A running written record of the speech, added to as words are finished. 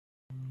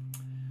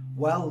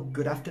Well,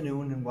 good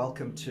afternoon and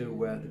welcome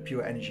to the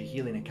Pure Energy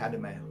Healing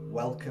Academy.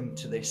 Welcome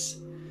to this,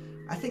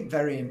 I think,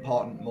 very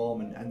important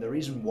moment, and the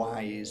reason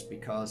why is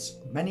because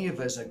many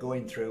of us are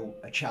going through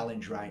a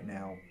challenge right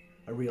now,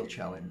 a real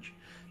challenge.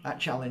 That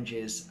challenge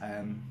is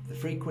the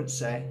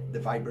frequency, the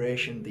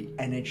vibration, the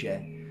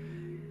energy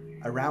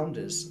around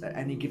us at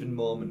any given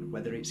moment,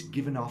 whether it's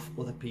given off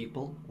other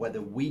people, whether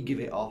we give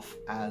it off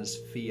as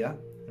fear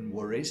and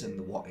worries and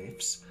the what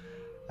ifs.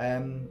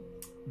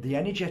 The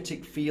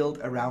energetic field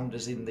around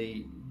us in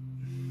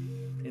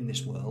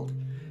this world.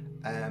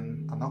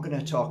 I'm not going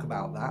to talk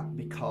about that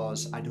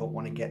because I don't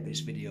want to get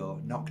this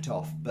video knocked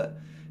off, but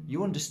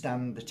you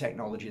understand the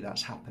technology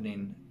that's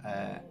happening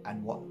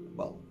and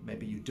well,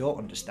 maybe you don't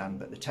understand,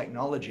 but the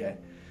technology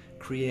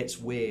creates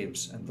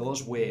waves, and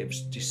those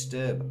waves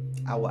disturb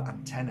our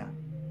antenna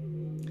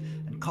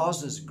and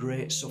causes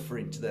great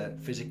suffering to the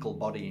physical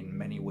body in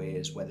many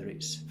ways, whether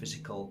it's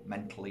physical,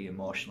 mentally,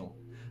 emotional.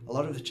 A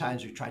lot of the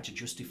times we try to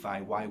justify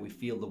why we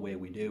feel the way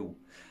we do,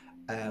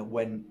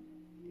 when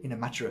in a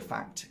matter of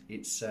fact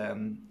it's a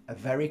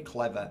very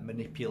clever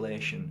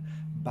manipulation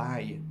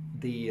by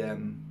the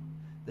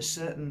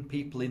certain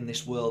people in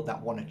this world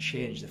that want to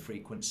change the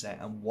frequency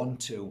and want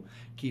to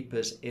keep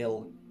us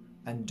ill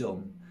and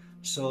dumb.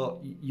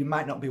 So you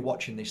might not be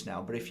watching this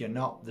now, but if you're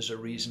not, there's a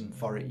reason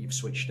for it. You've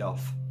switched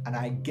off, and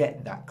I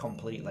get that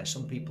completely.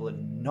 Some people are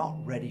not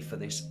ready for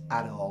this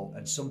at all,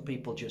 and some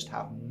people just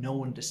have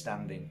no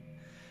understanding.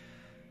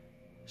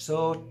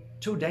 So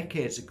 2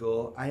 decades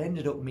ago, I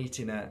ended up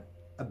meeting a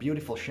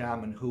beautiful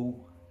shaman who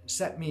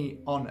set me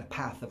on a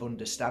path of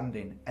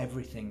understanding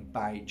everything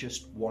by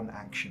just one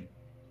action.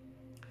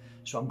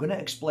 So I'm going to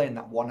explain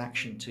that one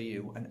action to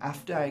you, and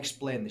after I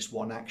explain this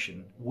one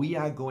action, we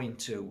are going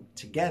to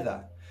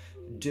together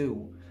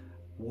do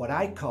what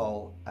I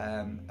call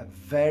a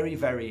very,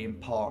 very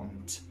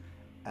important,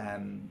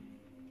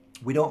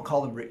 we don't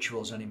call them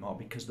rituals anymore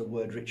because the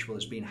word ritual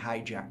has been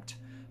hijacked,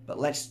 but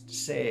let's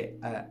say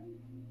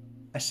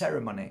a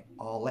ceremony,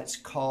 or let's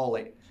call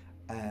it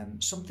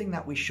something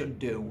that we should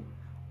do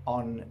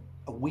on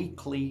a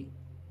weekly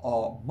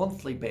or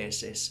monthly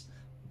basis,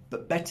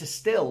 but better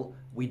still,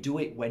 we do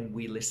it when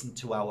we listen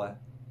to our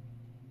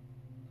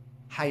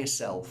higher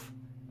self,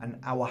 and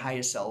our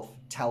higher self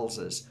tells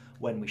us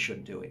when we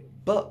should do it.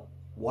 But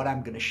what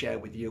I'm going to share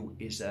with you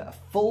is a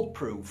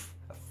foolproof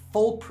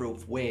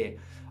way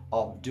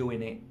of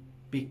doing it,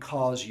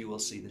 because you will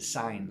see the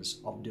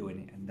signs of doing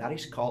it, and that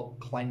is called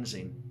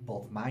cleansing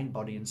both mind,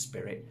 body and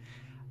spirit,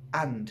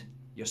 and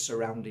your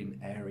surrounding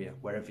area,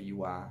 wherever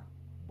you are,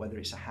 whether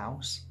it's a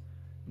house.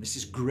 And this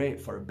is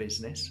great for a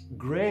business,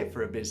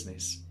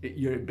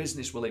 your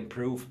business will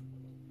improve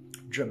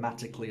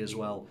dramatically as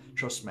well,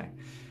 trust me.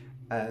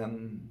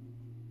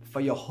 For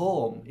your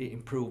home, it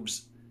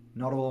improves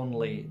not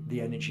only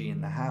the energy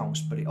in the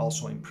house, but it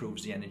also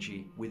improves the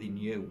energy within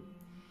you,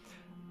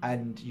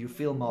 and you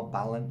feel more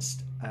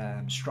balanced,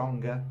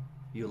 stronger,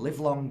 you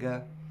live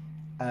longer,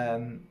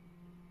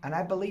 and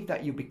I believe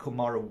that you become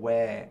more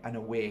aware and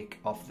awake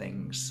of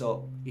things.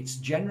 So it's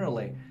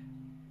generally,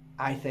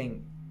 I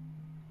think,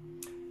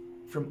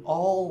 from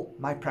all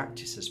my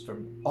practices,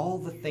 from all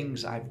the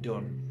things I've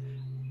done,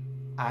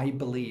 I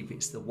believe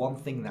it's the one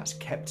thing that's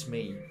kept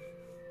me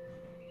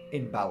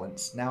in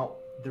balance. Now,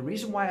 the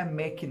reason why I'm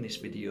making this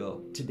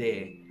video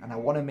today, and I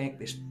want to make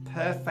this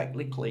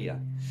perfectly clear,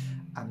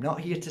 I'm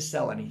not here to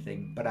sell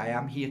anything, but I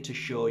am here to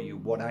show you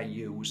what I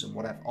use and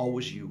what I've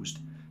always used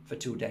for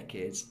 2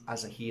 decades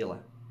as a healer.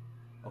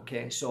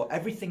 Okay, so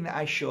everything that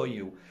I show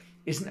you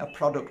isn't a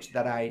product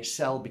that I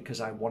sell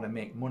because I want to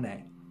make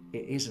money.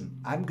 It isn't.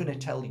 I'm going to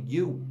tell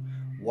you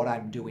what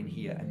I'm doing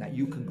here, and that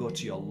you can go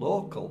to your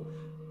local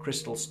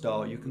crystal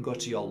store, you can go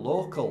to your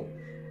local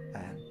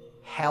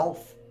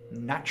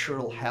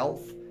natural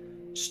health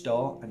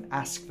store and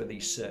ask for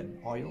these certain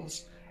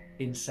oils,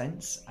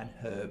 incense and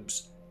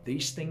herbs.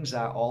 These things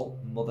are all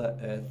Mother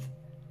Earth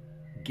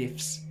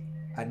gifts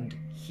and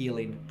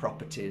healing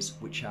properties,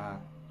 which are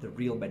the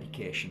real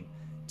medication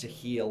to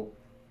heal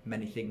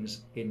many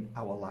things in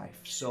our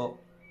life. So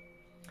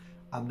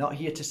I'm not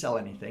here to sell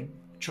anything.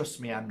 Trust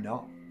me, I'm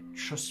not.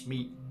 Trust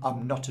me,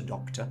 I'm not a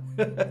doctor.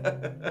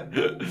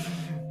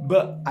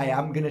 But I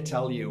am going to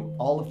tell you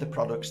all of the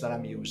products that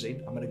I'm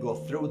using. I'm going to go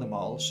through them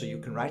all so you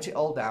can write it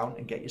all down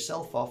and get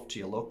yourself off to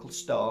your local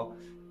store,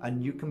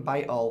 and you can buy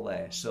it all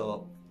there.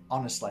 So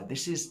honestly,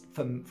 this is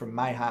from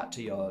my heart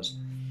to yours.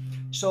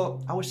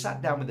 So I was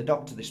sat down with the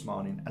doctor this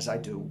morning, as I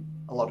do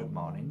a lot of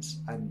mornings,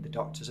 and the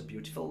doctor's a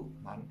beautiful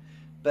man,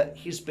 but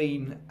he's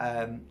been,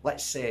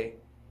 let's say,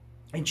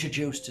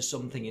 introduced to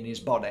something in his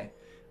body,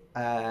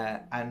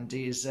 and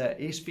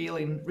he's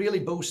feeling really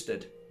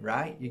boosted,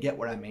 right? You get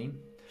what I mean?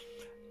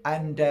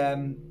 And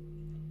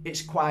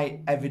it's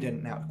quite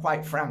evident now,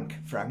 quite frank,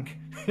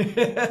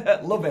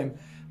 love him,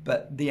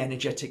 but the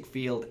energetic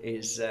field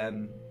is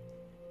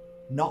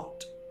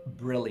not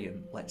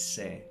brilliant, let's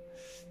say.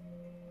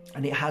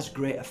 And it has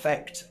great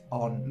effect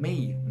on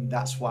me, and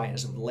that's why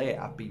as of late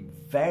I've been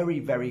very,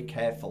 very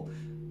careful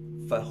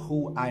for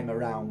who I'm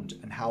around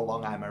and how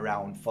long I'm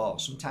around for.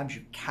 Sometimes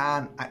you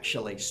can't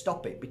actually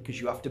stop it because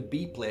you have to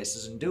be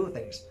places and do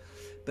things.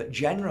 But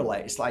generally,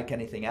 it's like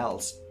anything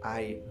else.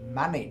 I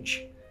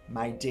manage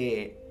my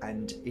day,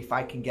 and if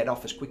I can get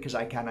off as quick as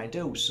I can, I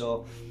do.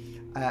 So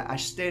I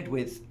stayed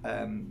with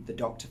the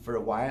doctor for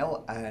a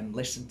while and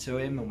listened to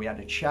him, and we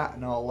had a chat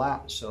and all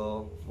that.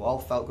 So all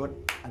felt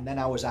good. And then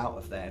I was out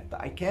of there.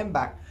 But I came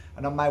back,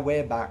 and on my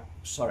way back,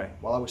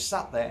 while I was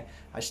sat there,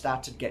 I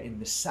started getting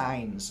the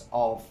signs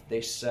of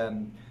this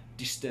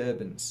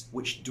disturbance,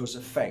 which does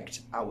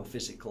affect our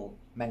physical,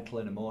 mental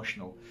and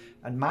emotional.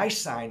 And my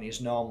sign is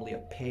normally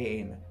a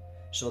pain.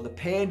 So the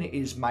pain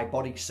is my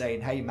body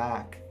saying, hey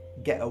Mark,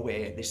 get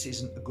away, this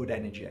isn't a good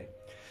energy.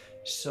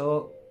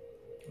 So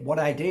what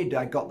I did,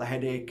 I got the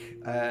headache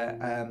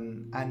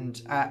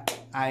and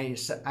I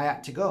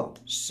had to go.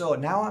 So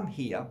now I'm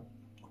here,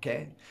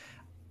 okay?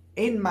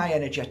 In my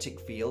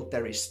energetic field,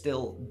 there is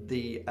still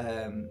the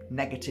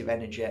negative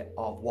energy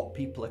of what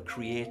people are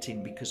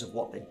creating because of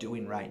what they're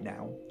doing right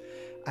now.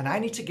 And I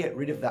need to get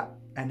rid of that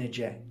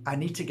energy. I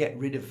need to get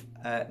rid of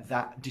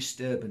that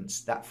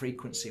disturbance, that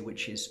frequency,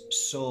 which is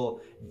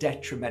so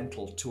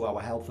detrimental to our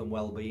health and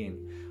well-being.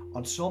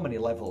 On so many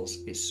levels,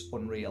 it's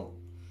unreal.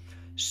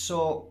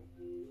 So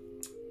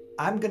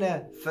I'm going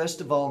to,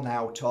 first of all,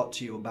 now talk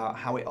to you about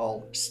how it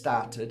all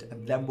started,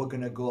 and then we're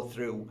going to go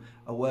through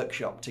a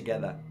workshop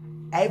together.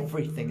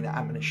 Everything that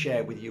I'm going to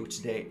share with you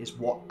today is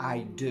what I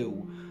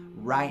do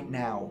right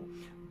now.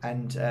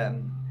 And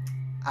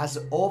as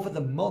over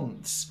the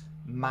months,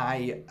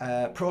 my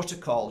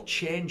protocol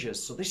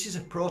changes. So this is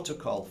a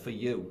protocol for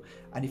you.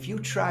 And if you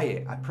try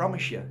it, I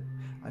promise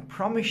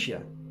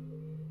you,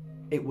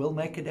 it will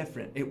make a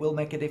difference. It will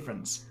make a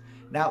difference.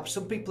 Now,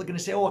 some people are going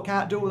to say, oh, I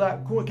can't do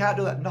that. I can't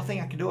do that. Nothing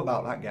I can do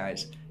about that,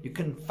 guys. You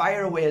can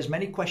fire away as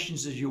many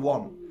questions as you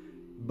want,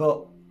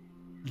 but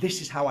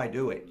this is how I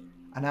do it.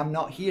 And I'm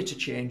not here to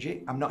change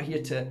it. I'm not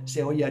here to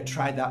say, oh yeah,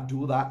 try that,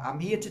 do that. I'm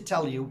here to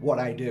tell you what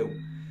I do.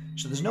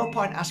 So there's no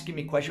point asking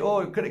me questions.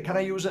 Oh, can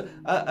I use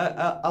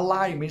a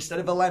lime instead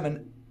of a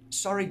lemon?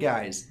 Sorry,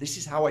 guys, this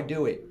is how I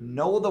do it.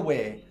 No other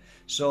way.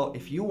 So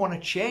if you want to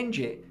change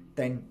it,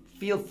 then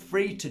feel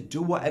free to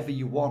do whatever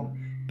you want.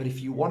 But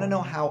if you want to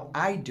know how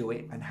I do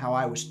it and how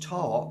I was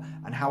taught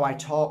and how I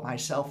taught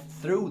myself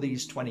through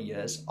these 20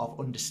 years of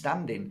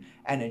understanding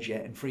energy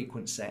and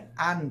frequency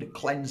and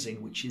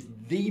cleansing, which is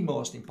the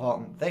most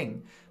important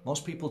thing,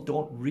 most people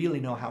don't really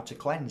know how to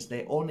cleanse.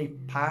 They only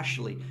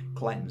partially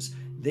cleanse.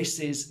 This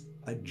is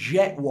a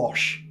jet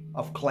wash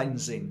of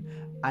cleansing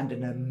and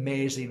an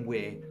amazing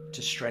way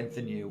to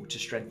strengthen you, to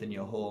strengthen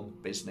your home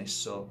business.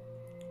 So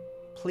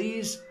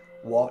please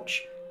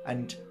watch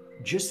and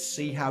just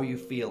see how you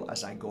feel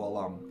as I go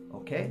along,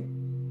 okay?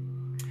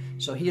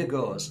 So here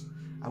goes.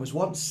 I was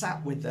once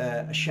sat with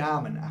a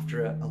shaman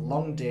after a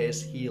long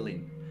day's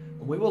healing,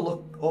 and we were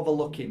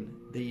overlooking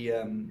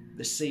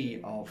the sea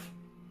of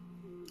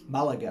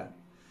Malaga,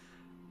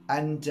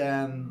 and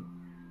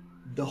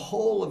the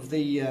whole of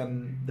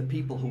the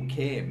people who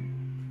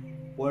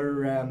came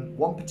were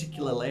one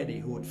particular lady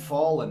who had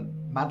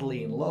fallen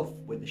madly in love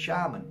with the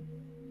shaman,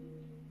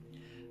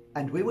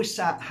 and we were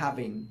sat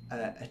having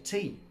a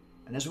tea.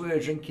 And as we were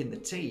drinking the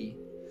tea,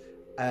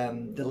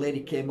 the lady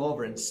came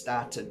over and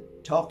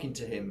started talking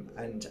to him.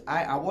 And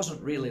I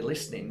wasn't really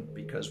listening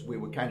because we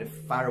were kind of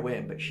far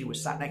away, but she was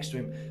sat next to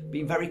him,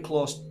 being very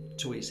close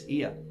to his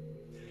ear.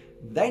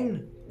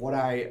 Then what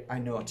I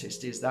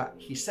noticed is that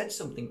he said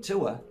something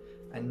to her,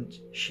 and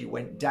she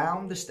went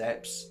down the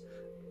steps,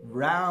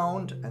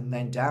 round, and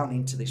then down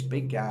into this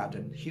big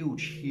garden,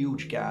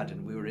 huge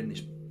garden. We were in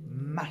this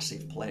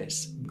massive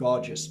place,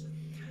 gorgeous.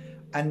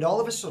 And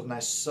all of a sudden I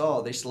saw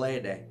this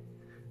lady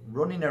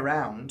running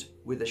around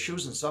with her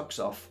shoes and socks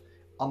off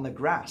on the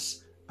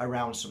grass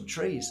around some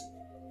trees.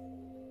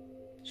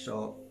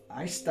 So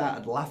I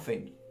started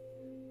laughing,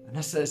 and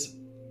I says,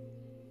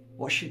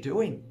 what's she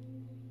doing?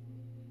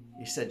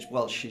 He said,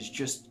 well, she's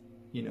just,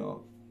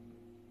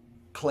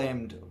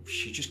 claimed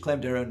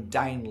her own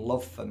dying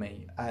love for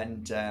me,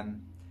 and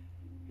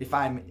if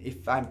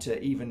I'm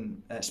to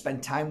even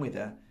spend time with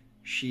her,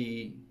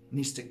 she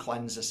needs to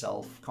cleanse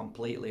herself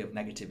completely of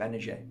negative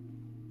energy.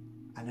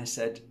 And I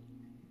said,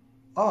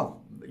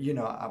 oh,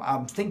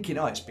 I'm thinking,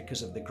 it's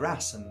because of the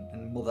grass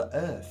and Mother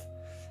Earth.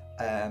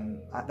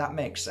 That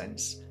makes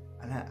sense.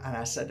 And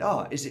I said,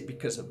 oh, is it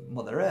because of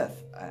Mother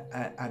Earth?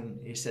 And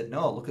he said,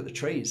 no, look at the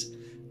trees.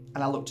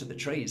 And I looked at the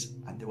trees,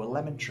 and there were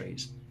lemon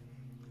trees.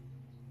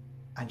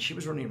 And she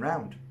was running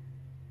around.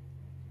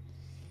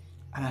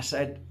 And I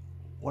said,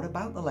 what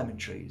about the lemon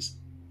trees?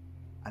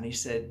 And he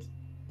said,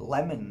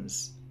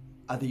 lemons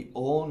are the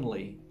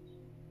only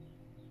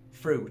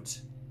fruit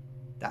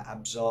that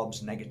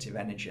absorbs negative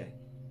energy.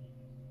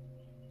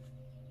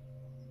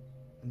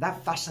 And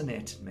that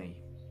fascinated me.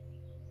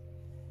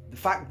 The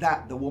fact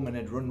that the woman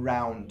had run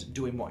round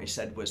doing what he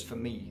said was, for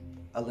me,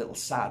 a little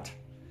sad.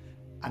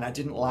 And I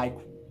didn't like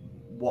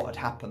what had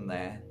happened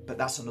there, but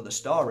that's another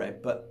story.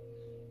 But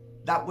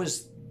that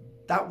was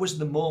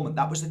the moment,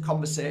 that was the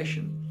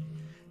conversation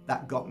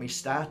that got me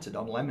started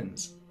on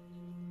lemons.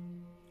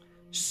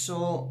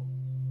 So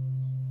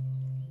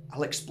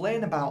I'll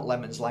explain about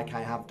lemons like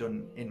I have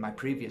done in my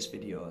previous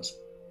videos,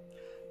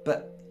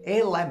 but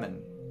a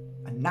lemon,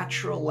 a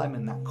natural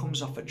lemon that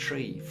comes off a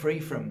tree, free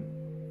from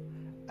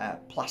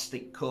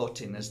plastic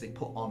coating as they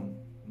put on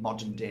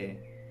modern day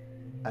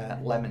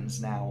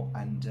lemons now,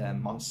 and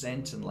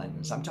Monsanto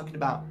lemons. I'm talking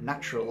about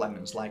natural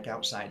lemons like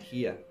outside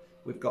here.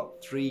 We've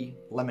got 3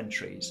 lemon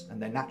trees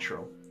and they're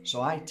natural.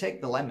 So I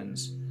take the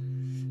lemons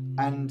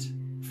and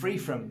free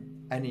from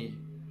any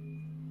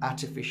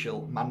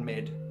artificial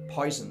man-made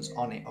poisons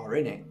on it or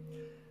in it,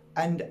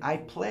 and I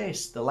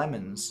place the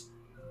lemons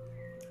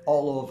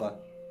all over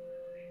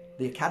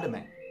the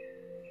academy.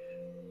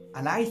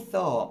 And I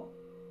thought,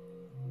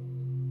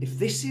 if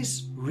this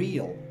is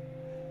real,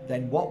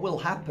 then what will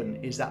happen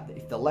is that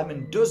if the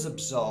lemon does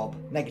absorb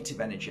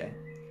negative energy,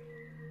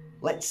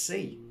 let's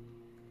see.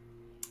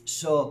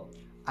 So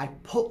I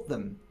put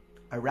them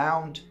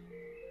around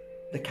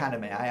the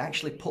academy. I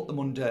actually put them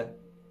under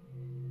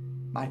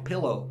my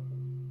pillow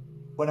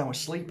when I was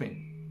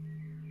sleeping.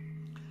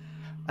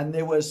 And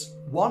there was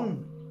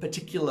one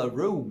particular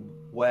room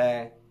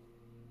where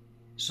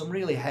some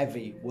really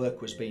heavy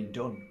work was being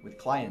done with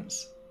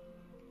clients.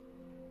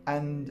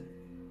 And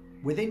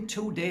within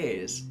 2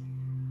 days,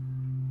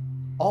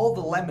 all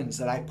the lemons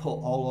that I put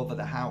all over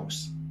the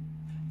house,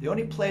 the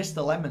only place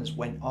the lemons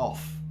went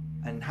off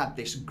and had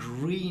this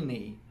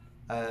greeny,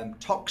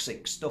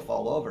 toxic stuff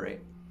all over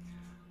it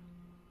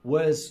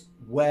was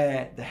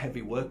where the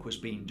heavy work was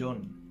being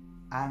done,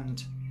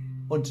 and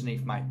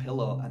underneath my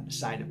pillow at the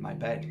side of my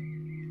bed.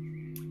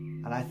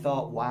 And I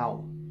thought,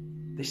 wow,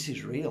 this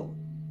is real.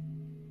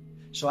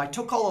 So I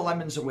took all the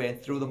lemons away,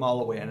 threw them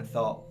all away, and I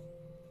thought,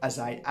 as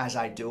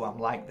I do, I'm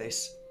like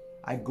this.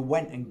 I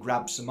went and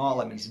grabbed some more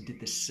lemons and did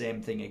the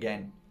same thing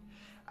again.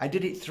 I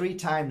did it 3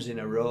 times in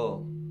a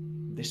row.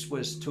 This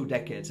was 2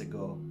 decades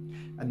ago.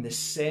 And the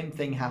same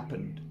thing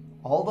happened.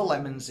 All the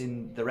lemons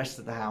in the rest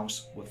of the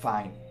house were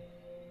fine.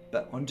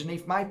 But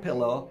underneath my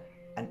pillow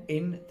and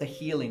in the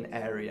healing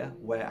area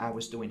where I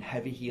was doing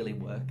heavy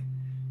healing work,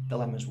 the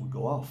lemons would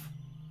go off.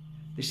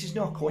 This is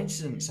no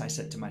coincidence, I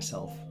said to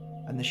myself,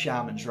 and the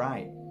shaman's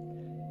right.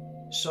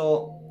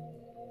 So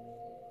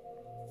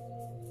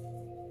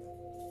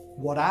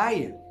what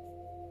I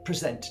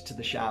presented to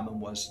the shaman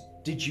was,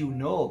 did you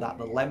know that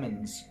the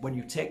lemons, when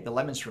you take the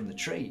lemons from the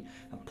tree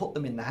and put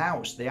them in the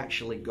house, they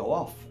actually go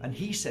off? And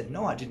he said,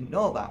 no, I didn't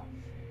know that.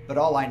 But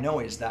all I know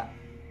is that,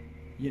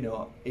 you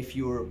know, if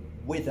you're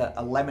with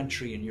a lemon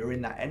tree and you're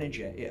in that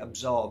energy, it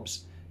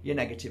absorbs your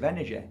negative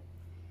energy.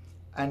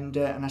 And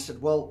I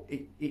said, well,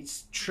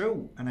 it's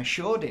true. And I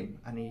showed him,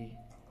 and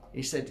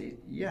he said,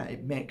 yeah,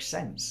 it makes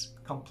sense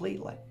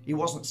completely. He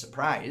wasn't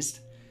surprised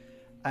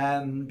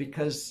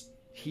because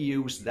he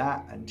used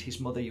that, and his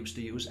mother used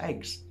to use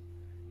eggs.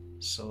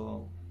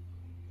 So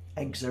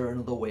eggs are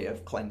another way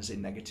of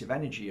cleansing negative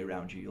energy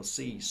around you. You'll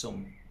see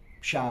some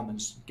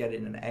shamans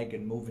getting an egg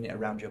and moving it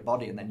around your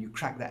body, and then you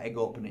crack that egg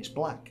open, it's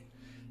black.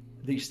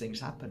 These things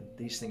happen.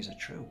 These things are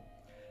true.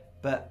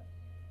 But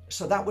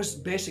so that was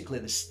basically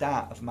the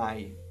start of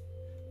my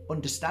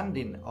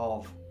understanding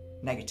of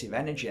negative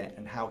energy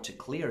and how to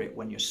clear it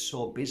when you're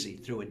so busy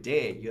through a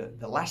day.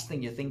 The last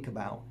thing you think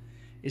about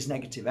is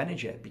negative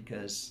energy,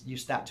 because you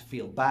start to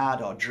feel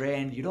bad or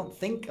drained. You don't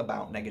think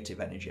about negative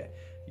energy.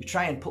 You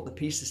try and put the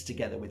pieces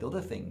together with other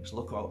things.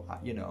 Look,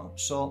 you know,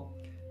 so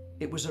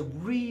it was a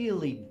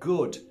really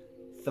good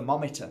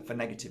thermometer for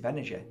negative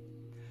energy.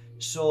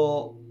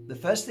 So the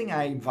first thing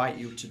I invite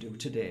you to do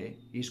today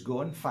is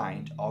go and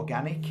find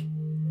organic,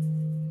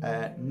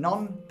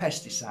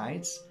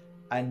 non-pesticides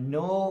and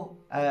no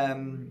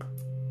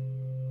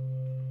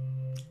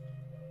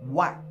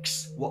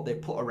wax, what they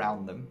put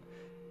around them.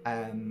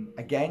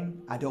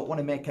 Again, I don't want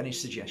to make any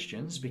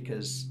suggestions,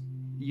 because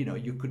you know,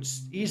 you could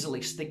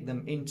easily stick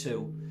them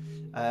into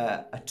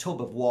a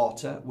tub of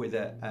water with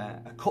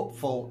a cup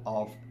full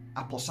of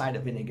apple cider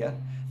vinegar.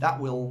 That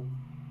will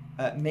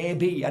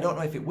maybe, I don't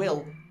know if it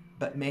will,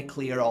 but may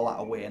clear all that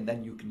away, and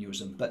then you can use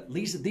them. But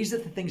these are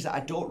the things that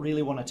I don't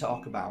really want to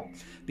talk about,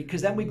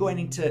 because then we're going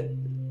into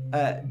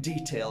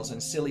details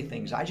and silly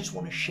things. I just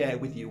want to share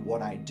with you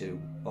what I do,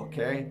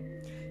 okay?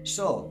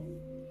 So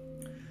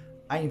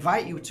I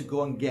invite you to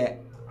go and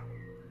get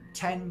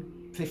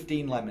 10,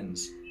 15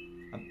 lemons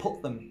and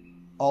put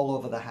them all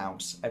over the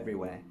house,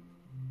 everywhere.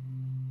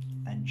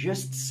 And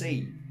just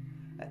see,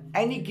 at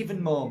any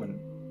given moment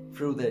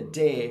through the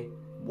day,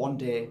 1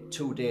 day,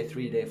 2 day,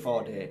 3 day,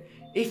 4 day,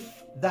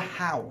 if the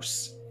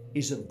house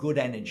is of good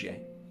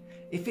energy,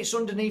 if it's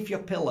underneath your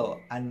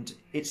pillow and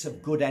it's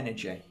of good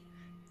energy,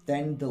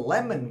 then the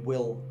lemon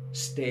will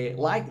stay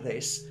like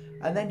this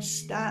and then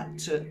start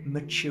to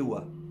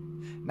mature.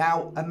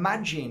 Now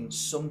imagine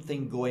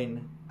something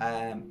going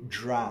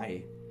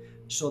dry.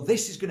 So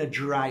this is going to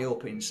dry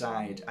up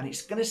inside, and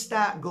it's going to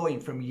start going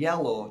from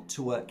yellow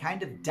to a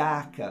kind of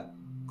darker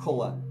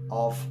colour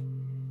of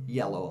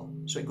yellow.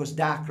 So it goes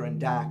darker and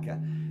darker,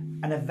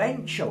 and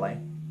eventually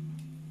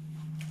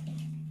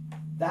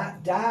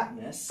that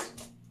darkness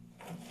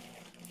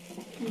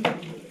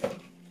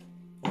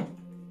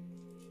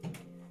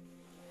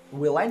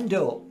will end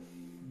up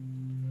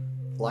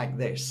like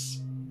this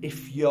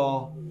if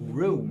your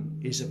room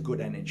is of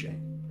good energy.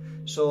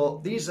 So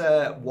these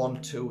are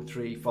 1, 2,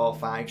 3, 4,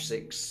 5,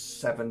 6,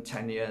 7,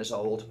 10 years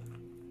old.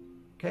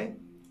 Okay,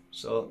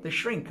 so they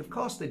shrink, of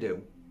course they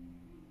do,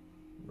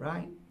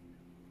 right?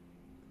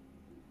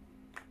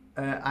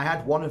 I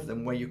had one of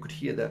them where you could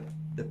hear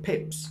the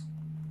pips,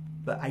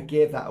 but I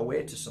gave that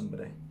away to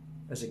somebody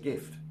as a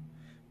gift.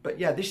 But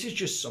yeah, this is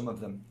just some of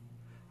them.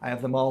 I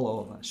have them all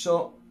over.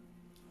 So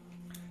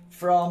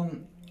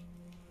from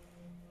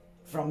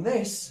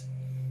this,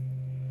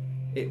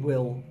 it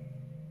will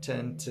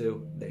turn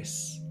to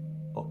this.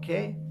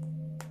 Okay?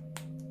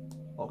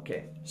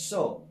 Okay,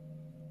 so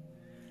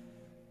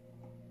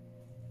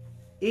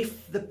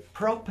if the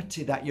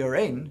property that you're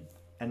in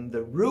and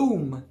the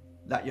room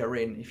that you're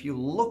in, if you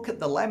look at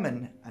the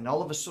lemon and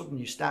all of a sudden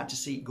you start to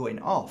see it going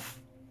off,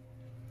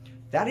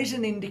 that is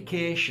an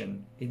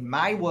indication in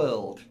my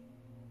world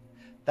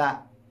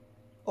that,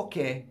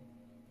 okay,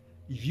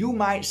 you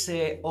might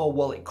say, oh,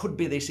 well, it could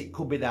be this, it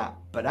could be that.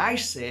 But I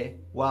say,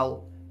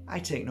 well, I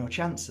take no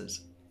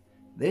chances.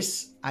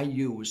 This I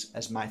use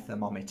as my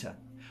thermometer.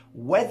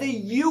 Whether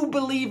you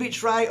believe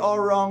it's right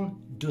or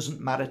wrong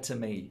doesn't matter to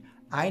me.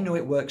 I know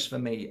it works for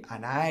me,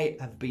 and I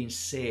have been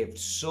saved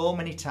so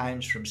many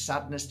times from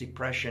sadness,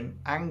 depression,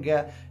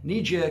 anger,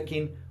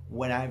 knee-jerking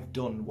when I've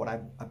done what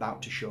I'm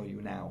about to show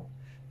you now.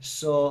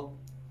 So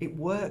it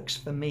works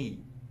for me.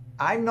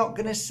 I'm not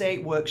going to say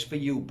it works for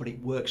you, but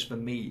it works for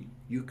me.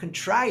 You can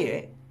try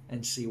it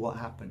and see what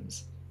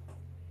happens.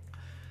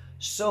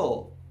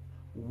 So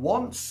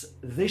once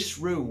this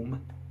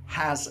room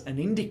has an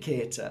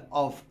indicator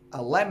of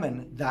a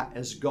lemon that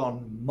has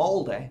gone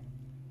moldy,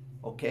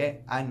 okay,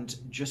 and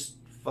just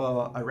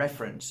for a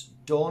reference,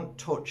 don't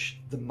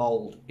touch the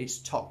mold, it's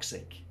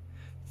toxic.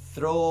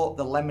 Throw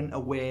the lemon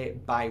away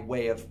by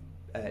way of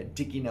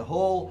digging a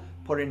hole,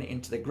 putting it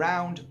into the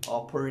ground,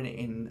 or putting it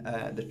in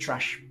the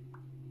trash,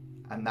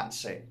 and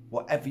that's it.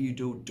 Whatever you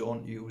do,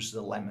 don't use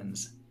the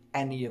lemons,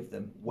 any of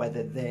them,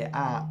 whether they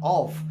are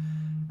of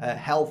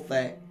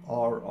healthy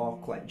or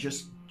clean.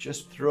 Just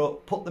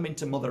put them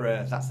into Mother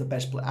Earth. That's the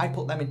best place. I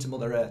put them into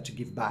Mother Earth to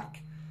give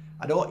back.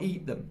 I don't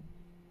eat them.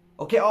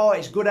 Okay, oh,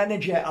 it's good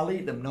energy, I'll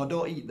eat them. No,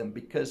 don't eat them,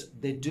 because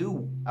they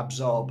do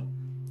absorb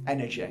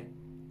energy.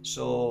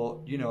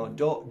 So, you know,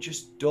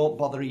 don't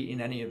bother eating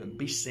any of them.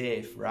 Be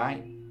safe,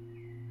 right?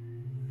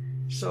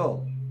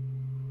 So,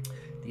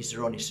 these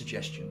are only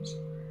suggestions.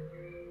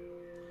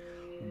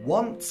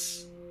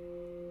 Once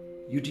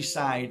you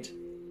decide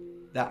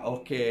that,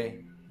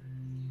 okay,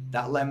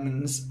 that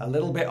lemon's a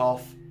little bit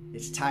off,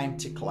 it's time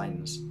to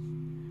cleanse.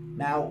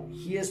 Now,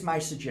 here's my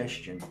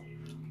suggestion.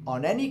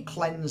 On any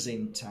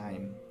cleansing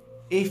time,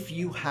 if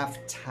you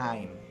have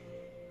time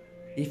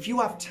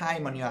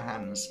on your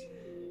hands,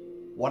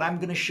 what I'm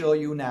going to show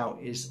you now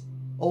is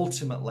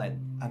ultimately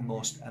a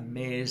most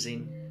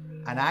amazing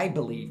and I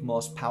believe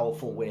most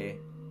powerful way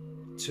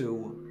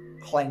to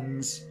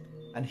cleanse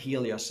and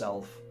heal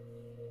yourself.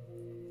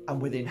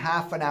 And within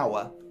half an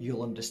hour,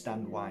 you'll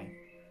understand why.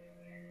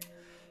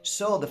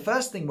 So the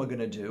first thing we're going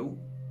to do,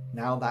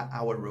 now that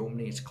our room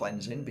needs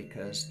cleansing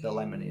because the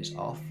lemon is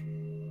off,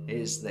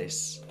 is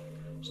this.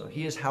 So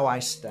here's how I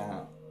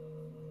start.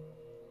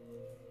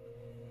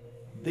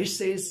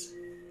 This is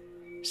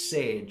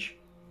sage.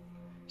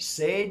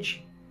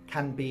 Sage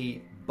can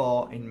be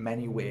bought in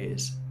many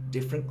ways.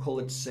 Different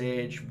coloured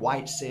sage,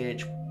 white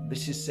sage.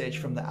 This is sage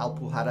from the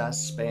Alpujarras,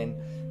 Spain.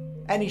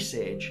 Any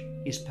sage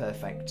is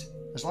perfect,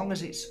 as long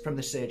as it's from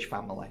the sage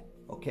family,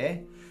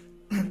 okay?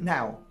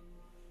 Now,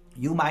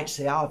 you might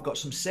say, oh, I've got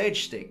some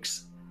sage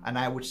sticks, and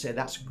I would say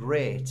that's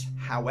great.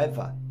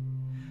 However,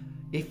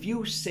 if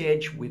you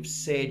sage with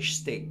sage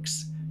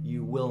sticks,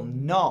 you will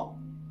not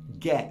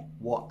get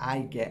what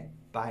I get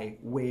by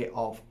way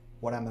of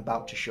what I'm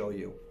about to show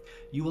you.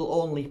 You will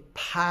only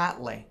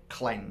partly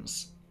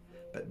cleanse,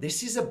 but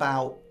this is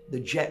about the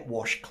jet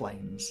wash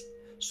cleanse.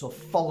 So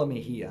follow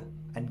me here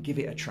and give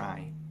it a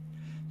try.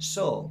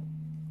 So,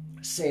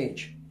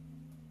 sage.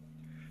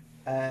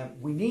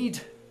 We need,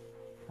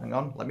 hang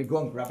on, let me go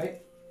and grab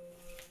it.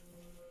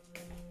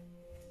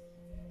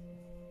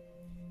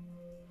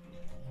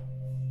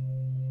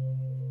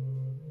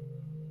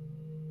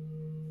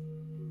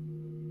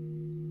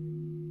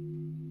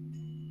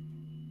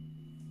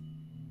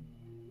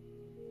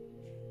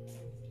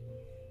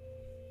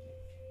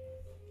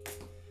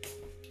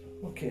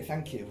 Okay,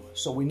 thank you.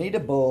 So we need a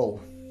bowl.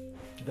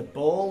 The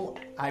bowl,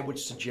 I would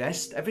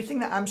suggest, everything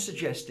that I'm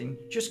suggesting,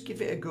 just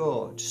give it a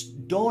go.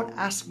 Just don't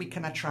ask me,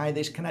 can I try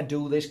this? Can I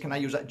do this? Can I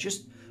use that?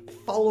 Just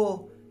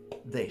follow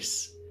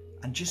this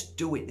and just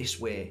do it this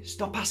way.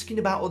 Stop asking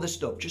about other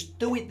stuff. Just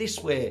do it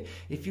this way.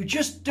 If you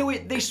just do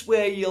it this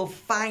way, you'll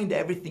find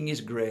everything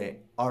is great.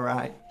 All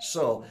right.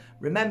 So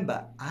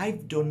remember,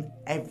 I've done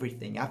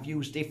everything. I've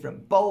used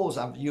different bowls.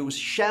 I've used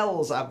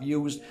shells. I've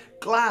used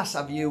glass.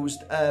 I've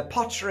used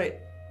pottery.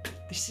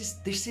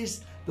 This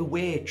is the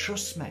way.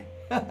 Trust me.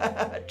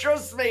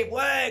 Trust me, it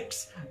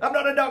works. I'm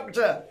not a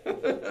doctor.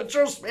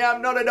 Trust me,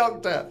 I'm not a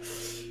doctor.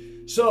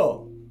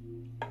 So,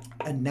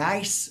 a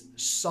nice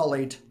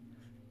solid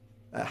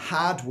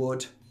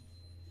hardwood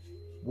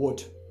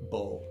wood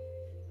bowl.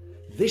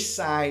 This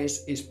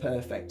size is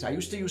perfect. I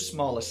used to use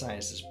smaller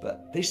sizes,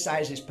 but this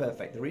size is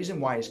perfect. The reason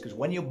why is because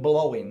when you're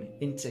blowing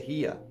into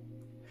here,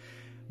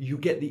 you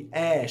get the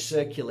air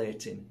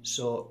circulating,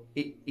 so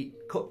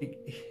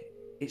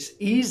it's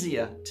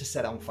easier to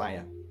set on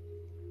fire.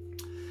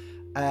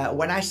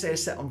 When I say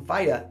set on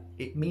fire,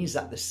 it means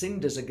that the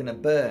cinders are going to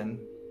burn,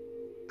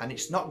 and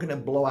it's not going to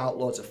blow out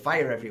loads of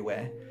fire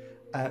everywhere.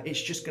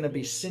 It's just going to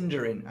be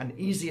cindering and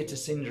easier to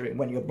cinder it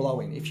when you're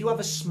blowing. If you have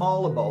a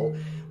smaller bowl,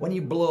 when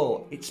you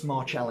blow, it's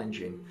more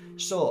challenging.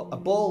 So a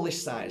bowl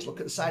this size, look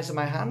at the size of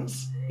my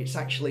hands, it's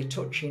actually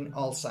touching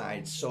all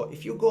sides. So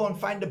if you go and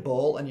find a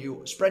bowl and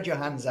you spread your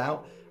hands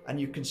out and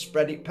you can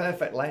spread it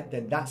perfectly,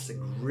 then that's a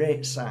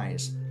great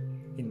size,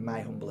 in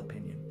my humble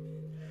opinion.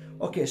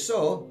 Okay,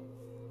 so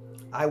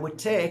I would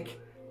take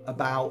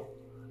about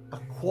a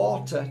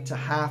quarter to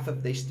half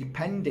of this,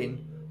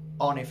 depending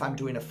on if I'm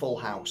doing a full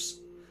house.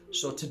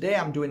 So today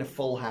I'm doing a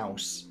full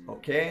house,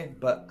 okay?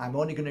 But I'm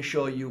only going to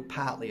show you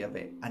partly of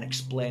it and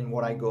explain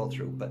what I go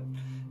through. But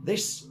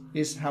this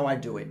is how I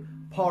do it.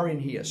 Pour in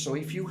here. So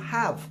if you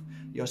have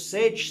your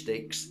sage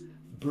sticks,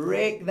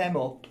 break them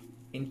up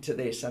into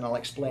this, and I'll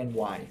explain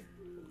why.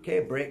 Okay,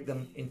 break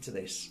them into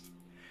this.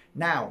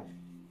 Now,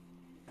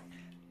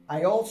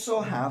 I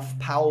also have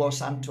Palo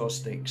Santo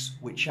sticks,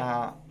 which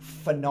are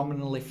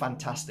phenomenally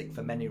fantastic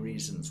for many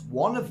reasons.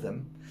 One of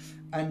them,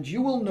 and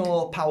you will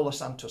know Palo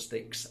Santo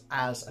sticks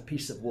as a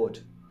piece of wood.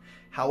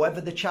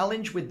 However, the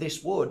challenge with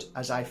this wood,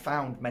 as I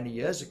found many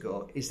years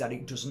ago, is that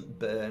it doesn't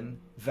burn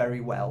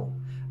very well,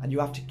 and you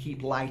have to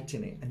keep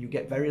lighting it, and you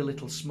get very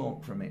little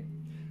smoke from it.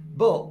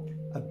 But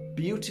a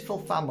beautiful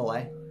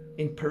family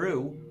in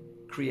Peru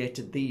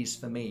created these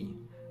for me,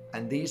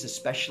 and these are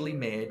specially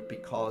made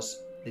because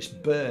this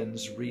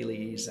burns really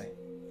easy.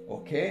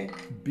 Okay,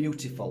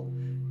 beautiful.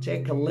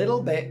 Take a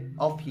little bit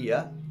off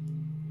here,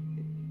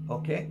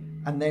 okay,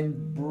 and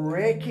then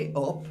break it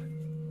up,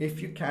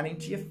 if you can,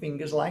 into your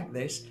fingers like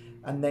this,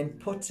 and then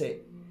put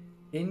it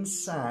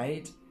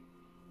inside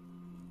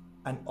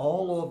and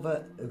all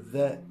over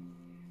the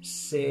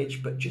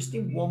sage, but just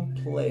in one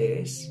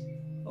place,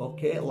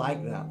 okay,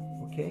 like that,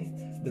 okay?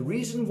 The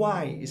reason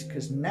why is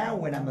because now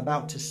when I'm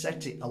about to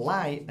set it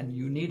alight, and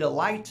you need a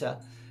lighter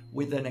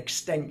with an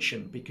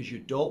extension, because you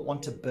don't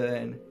want to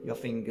burn your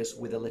fingers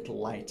with a little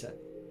lighter.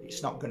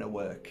 It's not going to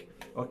work,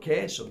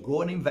 okay? So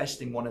go and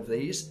invest in one of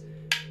these.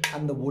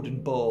 And the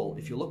wooden bowl.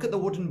 If you look at the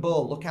wooden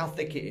bowl, look how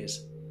thick it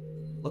is.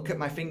 Look at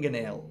my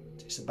fingernail.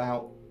 It's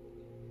about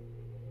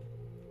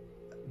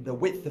the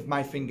width of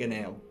my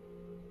fingernail.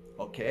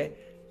 Okay?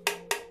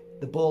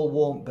 The bowl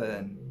won't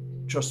burn.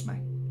 Trust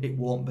me, it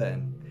won't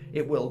burn.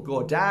 It will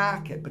go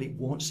dark, but it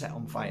won't set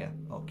on fire.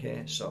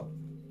 Okay, so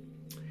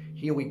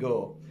here we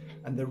go.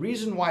 And the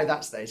reason why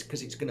that's there is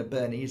because it's going to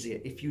burn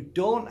easier. If you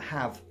don't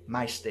have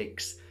my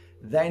sticks,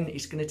 then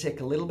it's going to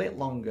take a little bit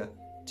longer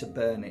to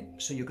burn it,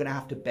 so you're going to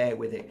have to bear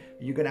with it.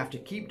 You're going to have to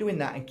keep doing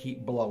that and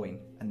keep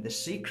blowing, and the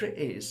secret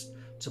is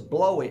to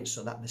blow it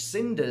so that the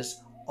cinders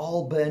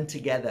all burn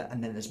together,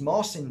 and then there's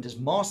more cinders,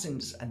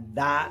 and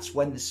that's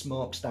when the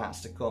smoke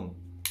starts to come.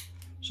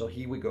 So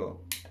here we go.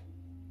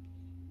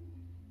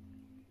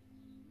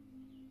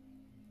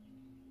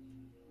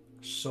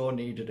 So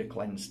needed a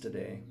cleanse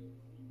today.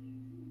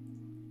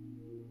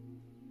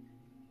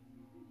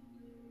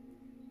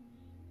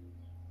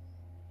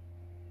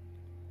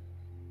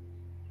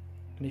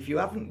 And if you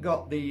haven't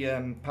got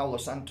the Palo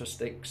Santo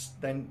sticks,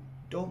 then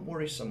don't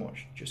worry so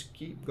much. Just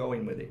keep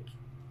going with it.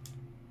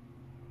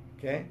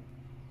 Okay?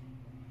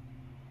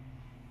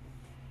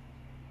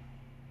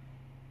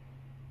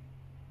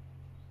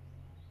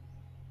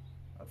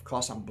 Of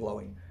course I'm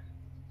blowing.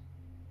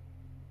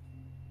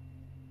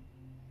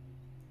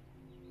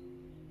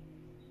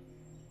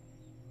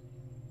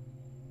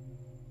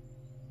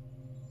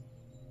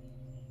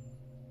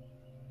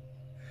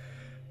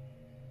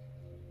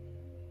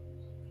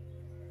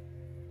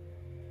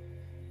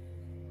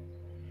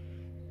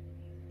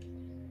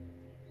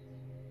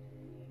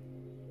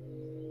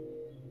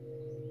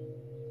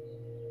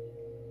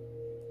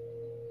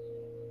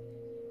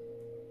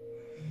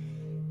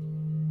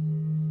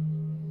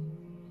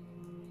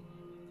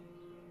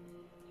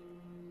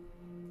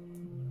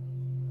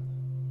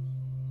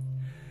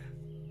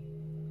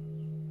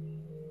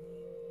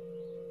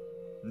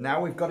 Now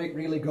we've got it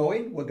really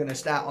going, we're going to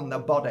start on the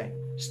body.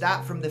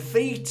 Start from the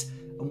feet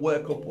and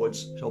work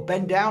upwards. So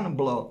bend down and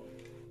blow.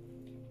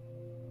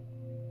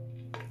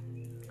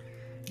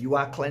 You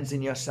are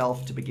cleansing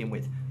yourself to begin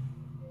with.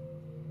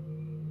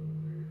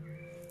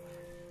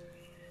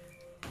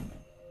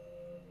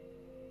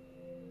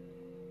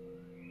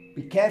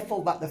 Be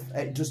careful that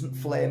it doesn't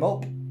flame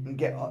up and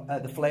get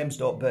the flames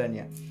don't burn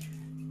you.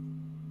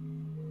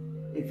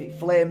 If it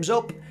flames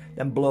up,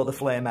 then blow the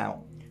flame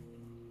out.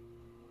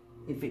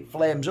 If it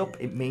flames up,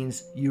 it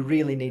means you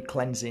really need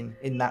cleansing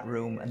in that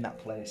room and that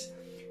place.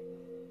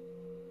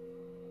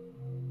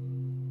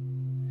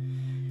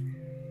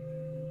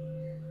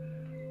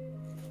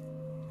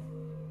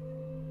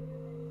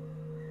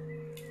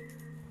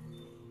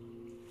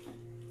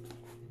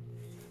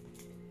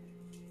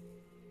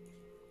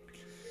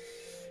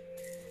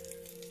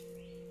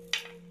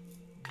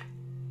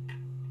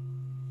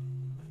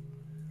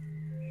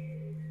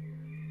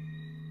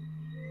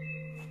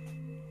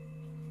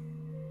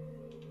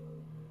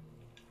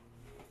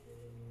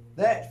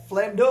 There,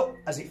 flamed up.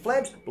 As it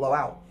flames, blow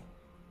out.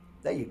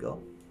 There you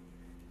go.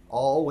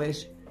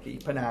 Always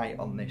keep an eye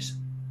on this.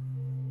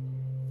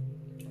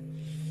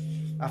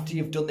 After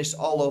you've done this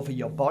all over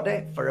your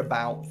body for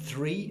about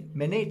 3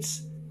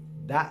 minutes,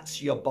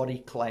 that's your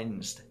body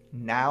cleansed.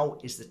 Now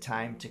is the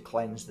time to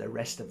cleanse the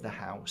rest of the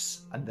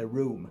house and the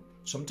room.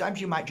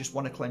 Sometimes you might just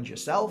want to cleanse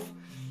yourself.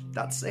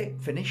 That's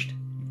it, finished.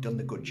 You've done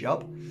the good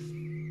job.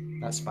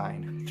 That's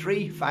fine.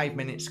 3-5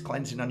 minutes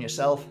cleansing on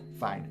yourself,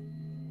 fine.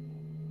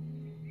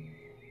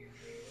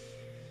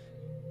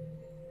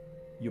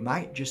 You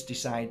might just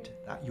decide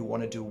that you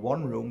want to do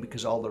one room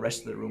because all the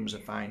rest of the rooms are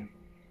fine.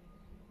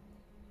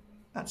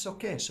 That's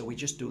okay, so we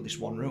just do this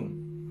one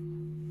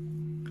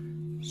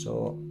room.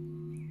 So,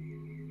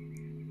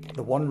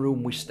 the one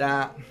room we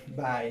start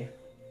by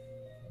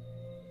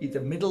either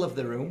middle of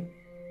the room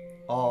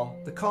or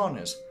the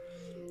corners.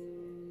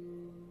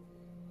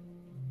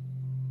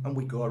 And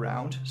we go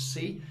around.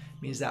 See,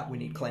 means that we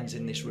need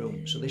cleansing this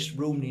room. So this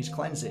room needs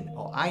cleansing,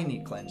 or I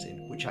need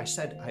cleansing, which I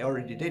said I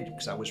already did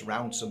because I was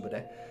around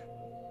somebody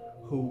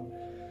who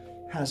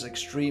has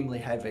extremely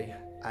heavy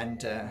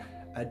and a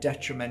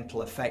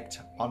detrimental effect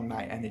on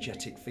my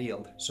energetic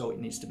field, so it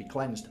needs to be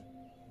cleansed.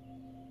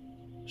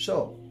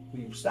 So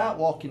we start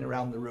walking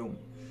around the room.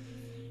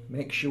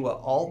 Make sure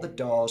all the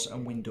doors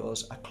and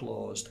windows are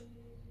closed.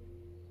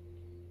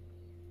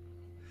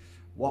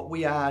 What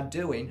we are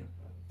doing,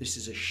 this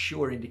is a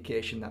sure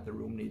indication that the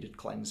room needed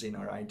cleansing,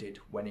 or I did,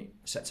 when it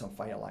sets on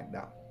fire like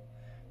that.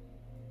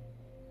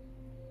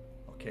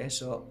 Okay,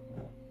 so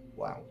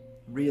wow,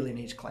 really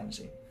needs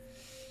cleansing.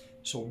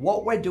 So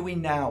what we're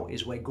doing now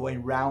is we're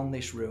going round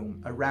this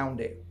room,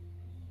 around it.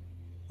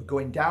 We're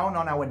going down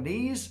on our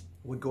knees,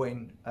 we're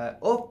going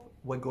up,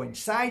 we're going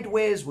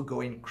sideways, we're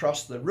going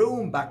across the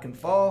room, back and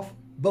forth.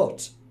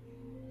 But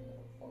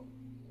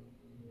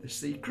the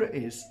secret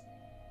is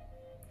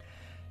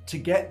to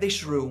get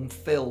this room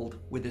filled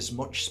with as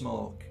much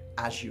smoke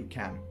as you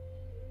can.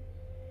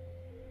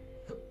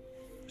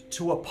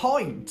 To a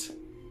point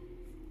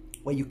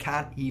where you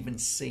can't even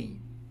see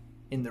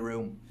in the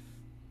room.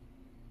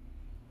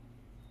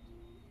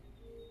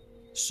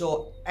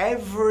 So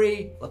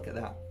look at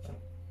that.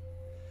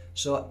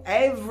 So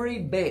every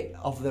bit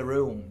of the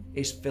room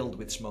is filled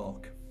with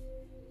smoke.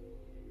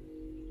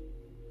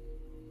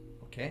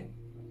 Okay.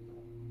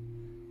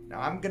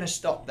 Now I'm going to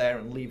stop there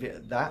and leave it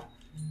at that.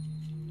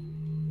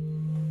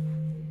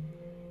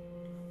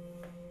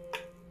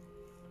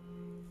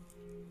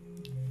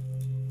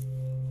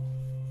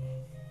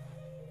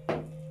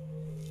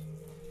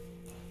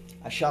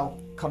 I shall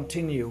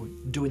continue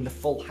doing the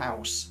full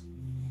house.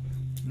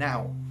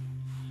 Now,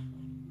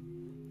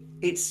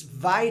 it's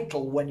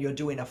vital when you're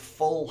doing a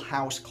full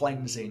house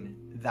cleansing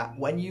that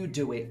when you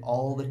do it,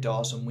 all the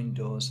doors and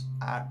windows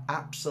are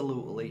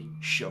absolutely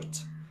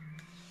shut.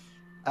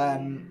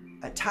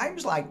 At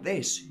times like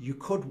this, you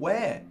could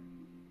wear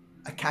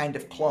a kind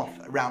of cloth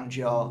around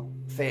your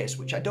face,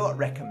 which I don't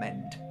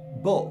recommend.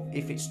 But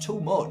if it's too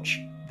much,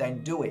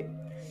 then do it.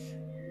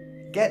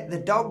 Get the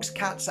dogs,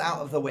 cats out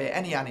of the way,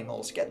 any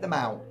animals, get them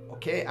out,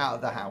 okay, out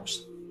of the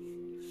house.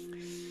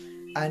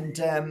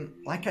 And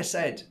like I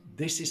said,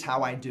 this is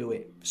how I do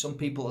it. Some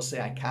people will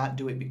say I can't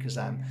do it because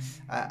I'm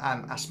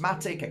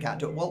asthmatic, I can't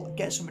do it. Well,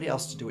 get somebody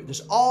else to do it.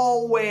 There's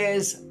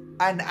always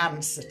an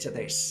answer to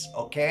this,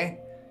 okay?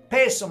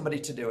 Pay somebody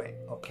to do it,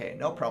 okay,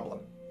 no problem.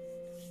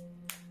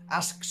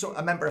 Ask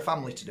a member of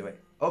family to do it.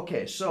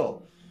 Okay,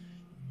 so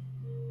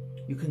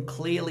you can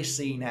clearly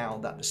see now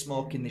that the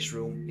smoke in this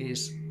room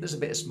there's a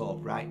bit of smoke,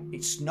 right?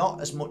 It's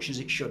not as much as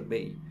it should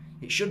be.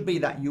 It should be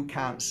that you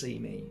can't see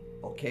me,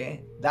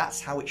 okay?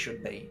 That's how it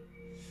should be.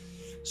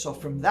 So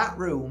from that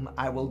room,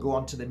 I will go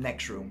on to the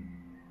next room,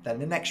 then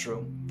the next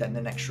room, then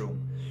the next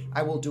room.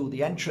 I will do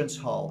the entrance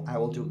hall, I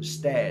will do the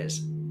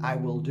stairs, I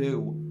will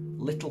do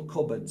little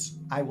cupboards,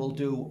 I will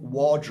do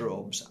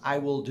wardrobes, I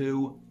will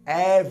do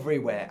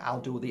everywhere.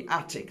 I'll do the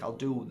attic, I'll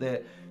do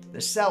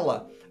the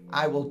cellar,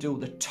 I will do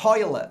the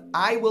toilet,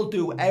 I will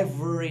do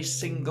every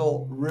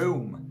single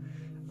room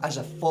as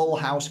a full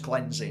house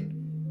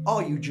cleansing.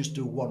 Or you just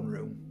do one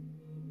room,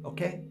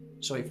 okay?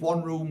 So if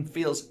one room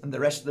feels and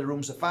the rest of the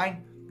rooms are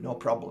fine, no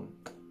problem.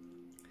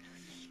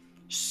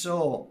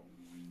 So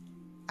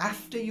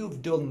after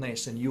you've done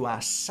this and you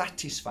are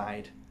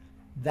satisfied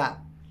that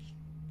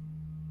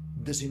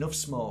there's enough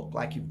smoke,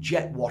 like you've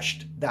jet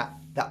washed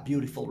that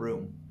beautiful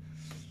room,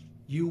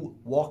 you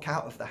walk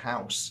out of the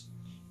house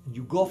and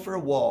you go for a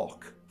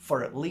walk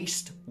for at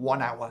least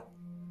 1 hour.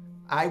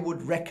 I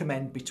would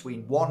recommend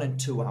between 1 and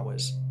 2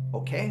 hours,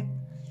 okay?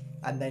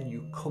 And then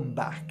you come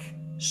back.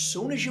 As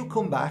soon as you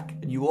come back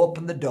and you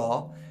open the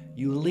door,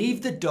 you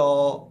leave the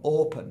door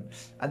open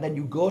and then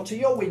you go to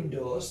your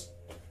windows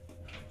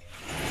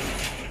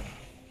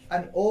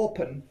and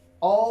open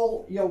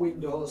all your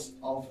windows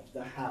of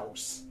the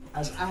house,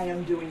 as I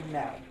am doing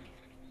now.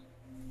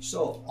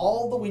 So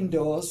all the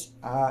windows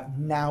are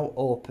now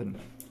open.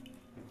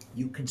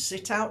 You can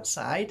sit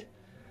outside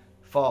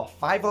for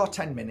 5 or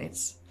 10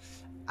 minutes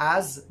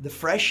as the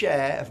fresh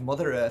air of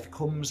Mother Earth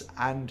comes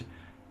and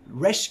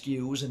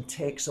rescues and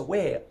takes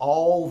away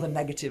all the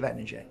negative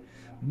energy.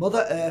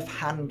 Mother Earth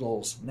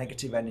handles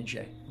negative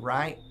energy,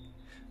 right?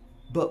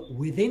 But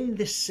within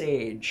the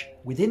sage,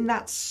 within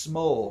that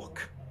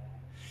smoke,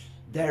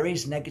 there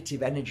is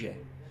negative energy.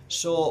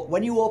 So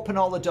when you open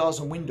all the doors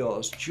and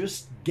windows,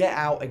 just get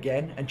out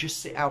again and just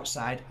sit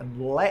outside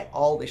and let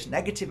all this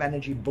negative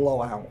energy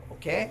blow out,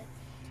 okay?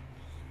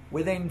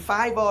 Within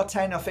 5 or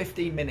 10 or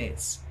 15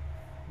 minutes,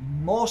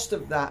 most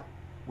of that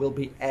will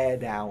be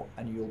aired out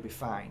and you'll be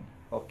fine,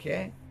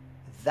 okay?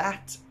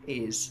 That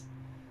is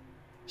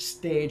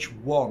stage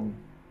 1,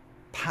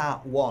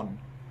 part 1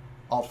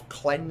 of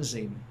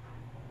cleansing,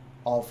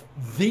 of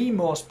the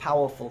most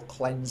powerful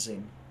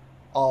cleansing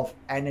of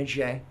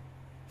energy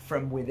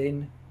from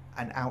within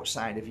and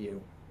outside of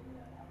you.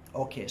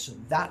 Okay, so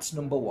that's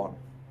number 1.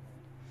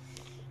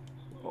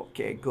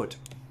 Okay, good.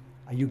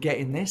 Are you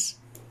getting this?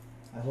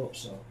 I hope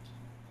so.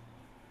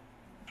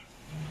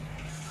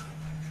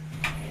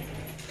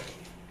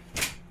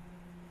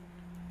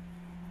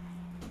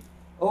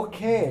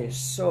 Okay,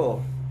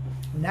 so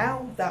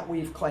now that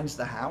we've cleansed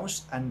the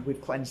house and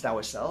we've cleansed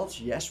ourselves,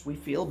 yes, we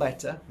feel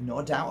better,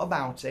 no doubt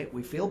about it,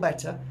 we feel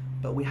better,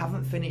 but we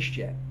haven't finished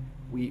yet.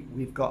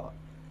 We've got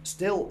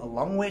still a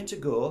long way to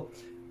go,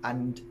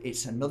 and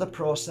it's another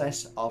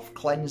process of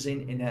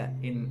cleansing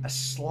in a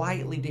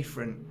slightly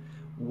different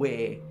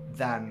way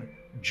than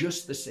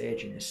just the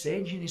saging. The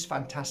saging is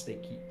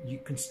fantastic. You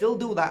can still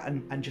do that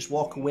and just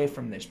walk away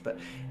from this, but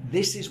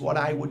this is what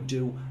I would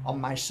do on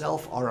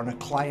myself or on a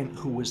client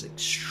who was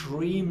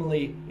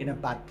extremely in a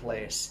bad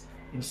place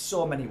in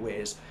so many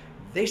ways.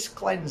 This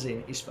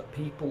cleansing is for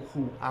people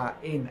who are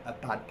in a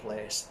bad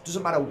place.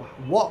 Doesn't matter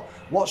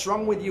what's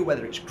wrong with you,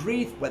 whether it's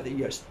grief, whether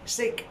you're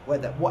sick,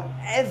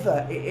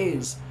 whatever it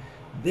is,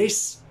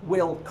 this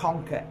will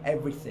conquer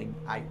everything.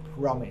 I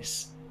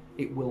promise.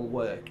 It will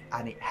work,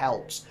 and it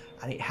helps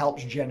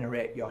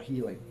generate your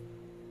healing.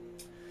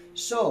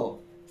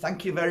 So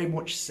thank you very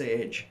much,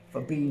 Sage,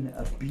 for being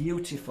a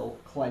beautiful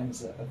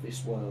cleanser of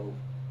this world.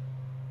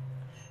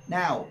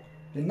 Now,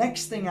 the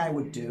next thing I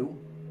would do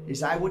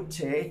is I would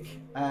take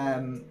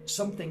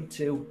something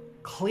to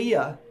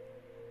clear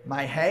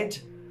my head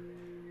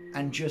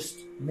and just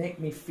make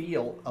me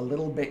feel a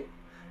little bit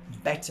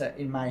better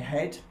in my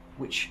head,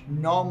 which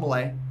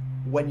normally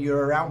when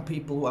you're around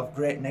people who have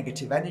great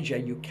negative energy,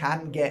 you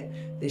can get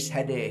this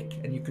headache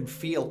and you can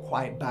feel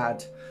quite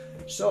bad.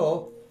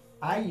 So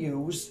I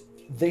use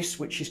this,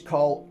 which is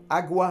called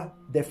Agua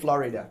de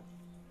Florida.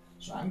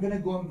 So I'm going to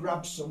go and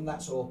grab some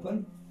that's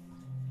open.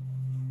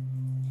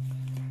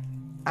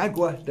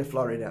 Agua de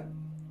Florida.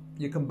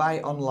 You can buy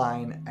it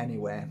online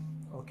anywhere.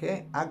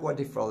 Okay, Agua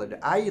de Florida.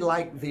 I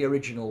like the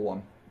original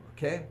one.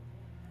 Okay.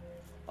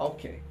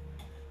 Okay.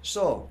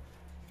 So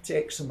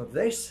take some of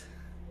this,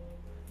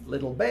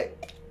 little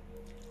bit,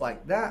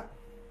 like that.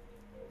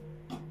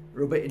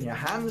 Rub it in your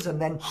hands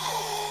and then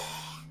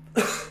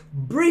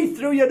breathe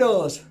through your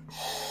nose.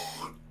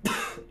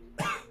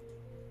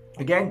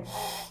 Again.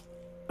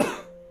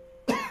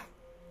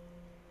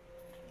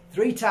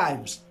 3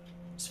 times.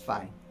 It's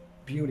fine.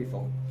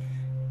 Beautiful.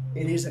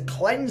 It is a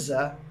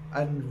cleanser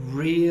and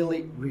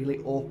really,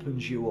 really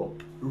opens you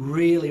up.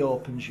 Really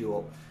opens you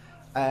up.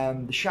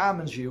 The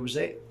shamans use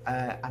it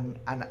and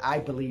I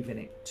believe in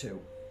it too.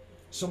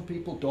 Some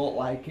people don't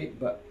like it,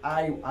 but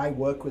I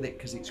work with it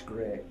because it's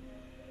great.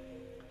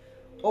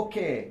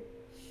 Okay.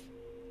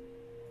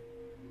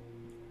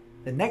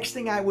 The next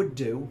thing I would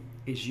do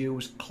is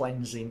use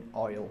cleansing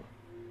oil.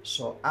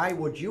 So I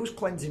would use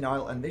cleansing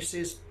oil, and this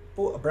is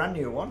a brand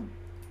new one.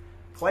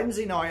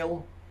 Cleansing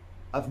oil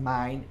of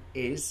mine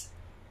is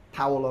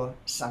Palo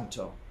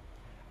Santo,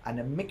 and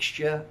a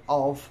mixture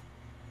of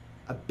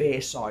a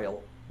base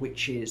oil,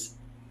 which is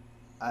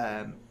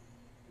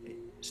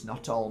it's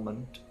not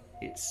almond,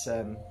 it's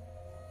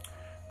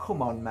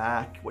come on,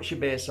 Mark, what's your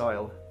base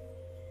oil?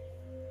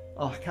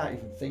 Oh, I can't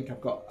even think.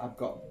 I've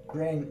got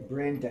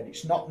brain dead.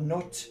 It's not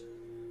nut.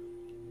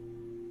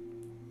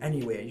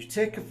 Anyway,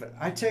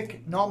 I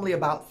take normally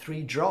about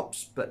 3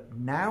 drops, but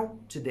now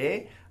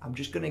today I'm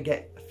just going to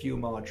get a few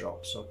more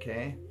drops.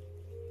 Okay,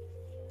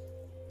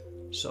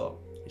 so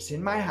it's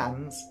in my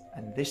hands,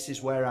 and this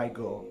is where I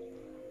go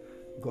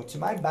to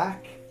my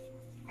back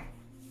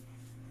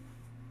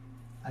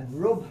and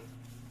rub.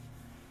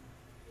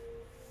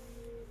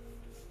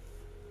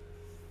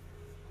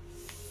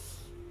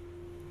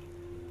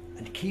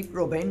 And keep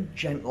rubbing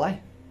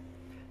gently.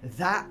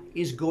 That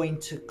is going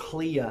to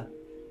clear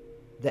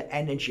the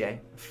energy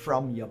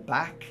from your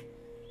back,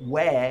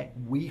 where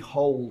we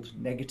hold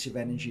negative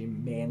energy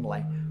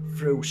mainly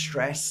through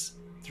stress,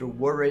 through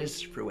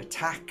worries, through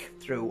attack,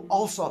 through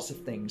all sorts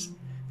of things.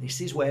 This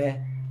is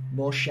where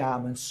most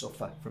shamans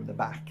suffer, from the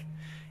back.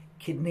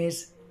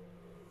 Kidneys,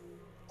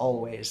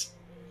 always.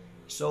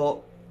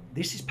 So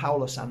this is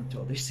Palo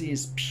Santo. This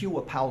is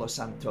pure Palo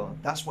Santo.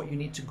 That's what you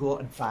need to go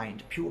and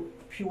find.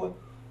 Pure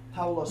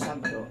Palo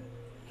Santo.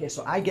 Okay,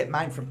 so I get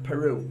mine from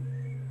Peru.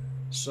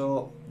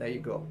 So there you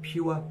go,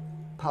 pure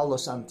Palo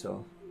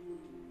Santo.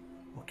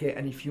 Okay,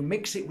 and if you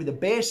mix it with a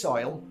base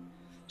oil,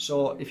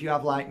 So if you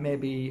have like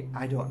maybe,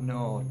 I don't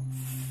know,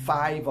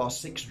 5 or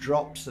 6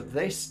 drops of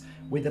this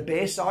with a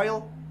base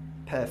oil,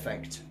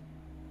 perfect.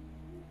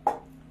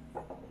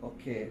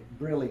 Okay,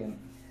 brilliant.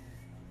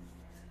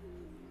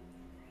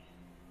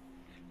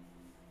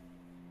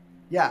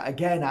 Yeah,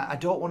 again, I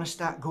don't want to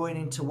start going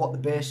into what the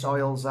base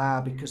oils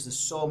are because there's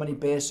so many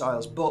base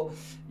oils. But,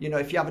 you know,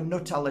 if you have a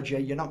nut allergy,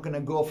 you're not going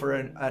to go for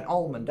an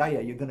almond, are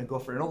you? You're going to go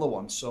for another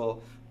one.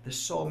 So there's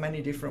so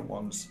many different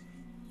ones.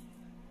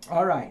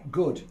 All right,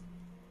 good.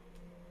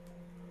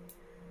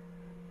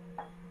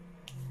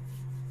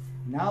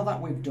 Now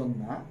that we've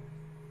done that,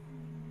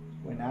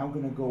 we're now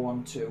going to go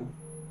on to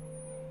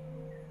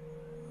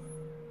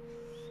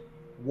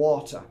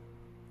water.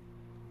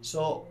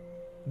 So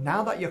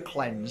now that you're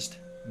cleansed,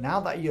 now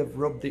that you've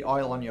rubbed the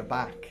oil on your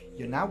back,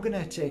 you're now going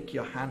to take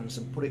your hands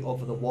and put it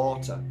over the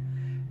water,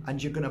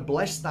 and you're going to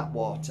bless that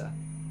water,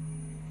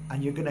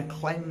 and you're going to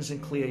cleanse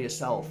and clear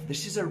yourself.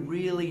 This is a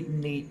really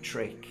neat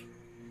trick.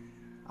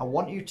 I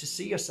want you to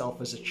see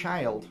yourself as a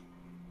child.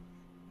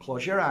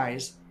 Close your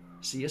eyes,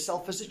 see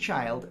yourself as a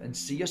child, and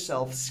see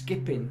yourself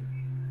skipping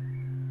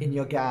in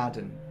your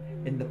garden,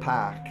 in the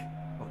park.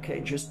 Okay,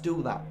 just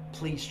do that.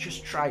 Please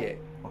just try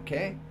it,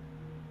 okay?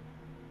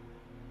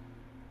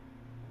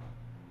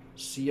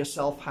 See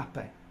yourself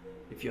happy.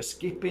 If you're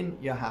skipping,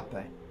 you're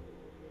happy.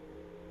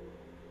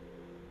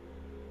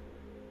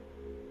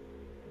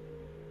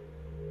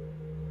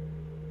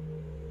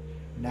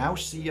 Now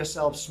see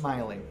yourself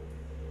smiling.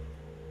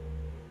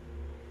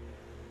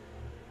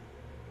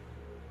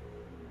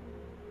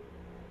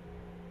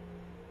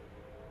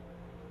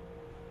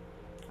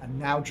 And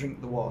now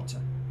drink the water.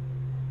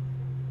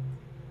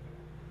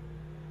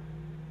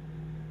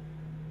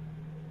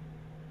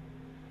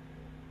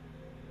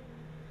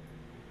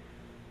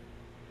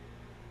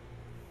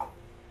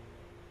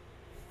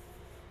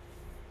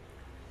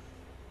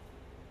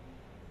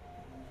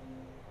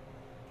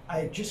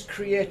 I just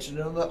created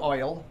another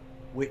oil,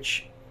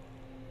 which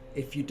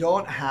if you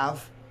don't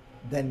have,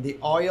 then the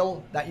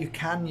oil that you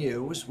can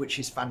use, which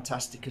is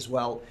fantastic as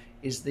well,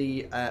 is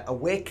the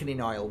awakening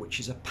oil, which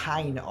is a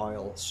pine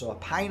oil. So a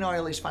pine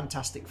oil is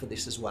fantastic for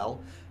this as well,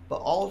 but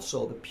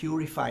also the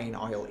purifying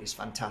oil is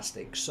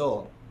fantastic.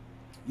 So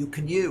you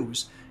can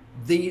use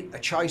a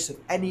choice of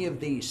any of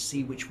these,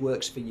 see which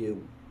works for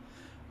you.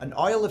 An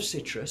oil of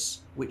citrus,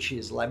 which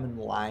is lemon,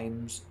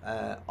 limes,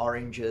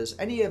 oranges,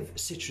 any of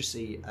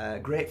citrusy,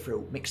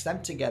 grapefruit, mix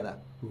them together.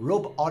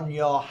 Rub on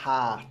your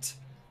heart,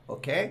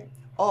 okay?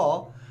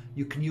 Or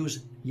you can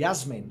use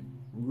jasmine,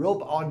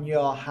 rub on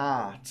your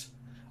heart.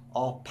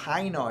 Or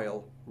pine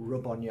oil,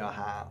 rub on your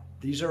heart.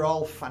 These are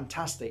all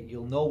fantastic.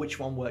 You'll know which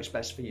one works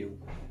best for you.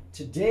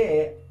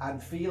 Today, I'm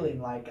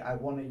feeling like I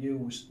want to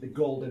use the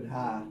golden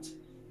heart.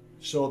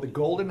 So the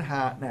golden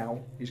heart now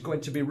is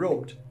going to be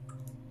rubbed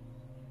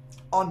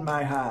on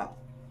my heart.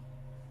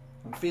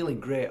 I'm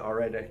feeling great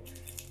already.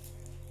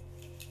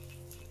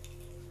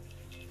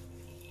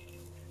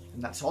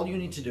 And that's all you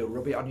need to do,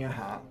 rub it on your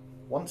heart.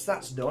 Once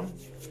that's done,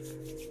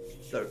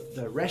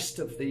 the rest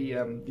of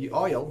the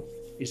oil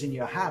is in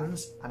your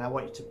hands, and I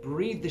want you to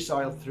breathe this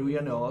oil through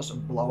your nose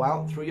and blow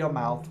out through your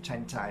mouth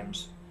 10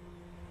 times.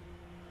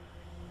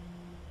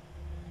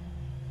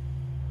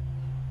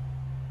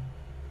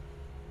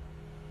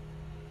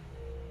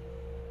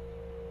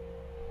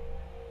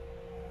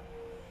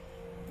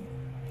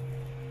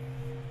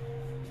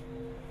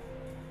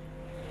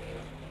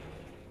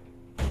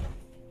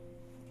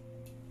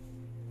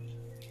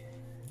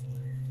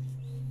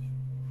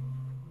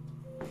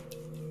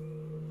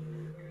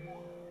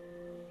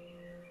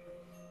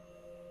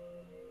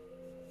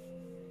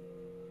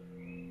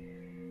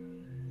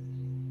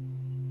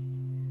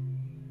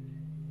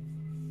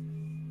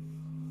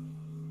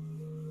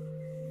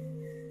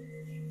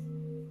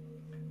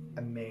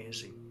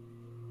 Amazing.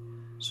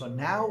 So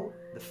now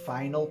the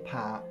final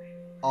part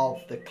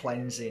of the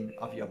cleansing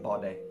of your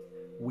body.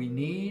 We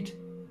need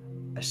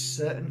a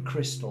certain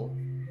crystal,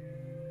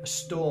 a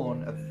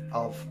stone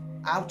of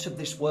out of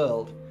this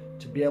world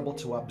to be able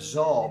to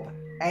absorb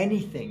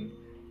anything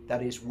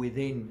that is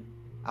within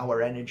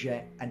our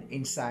energy and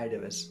inside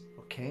of us.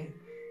 Okay,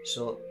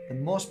 so the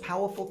most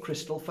powerful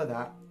crystal for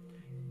that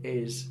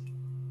is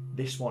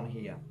this one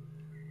here.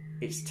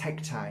 It's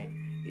tektite.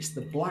 It's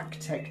the black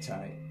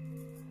tektite.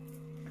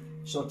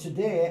 So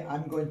today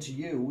I'm going to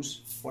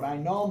use, what I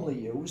normally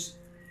use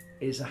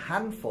is a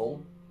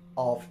handful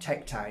of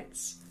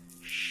tektites.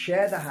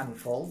 Share the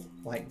handful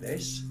like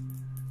this,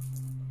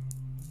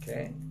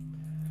 okay?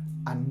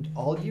 And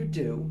all you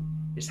do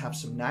is have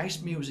some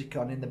nice music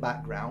on in the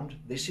background.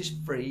 This is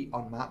free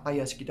on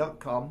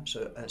markbajerski.com,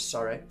 so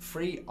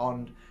free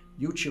on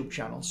YouTube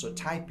channel. So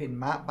type in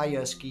Mark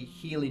Bajerski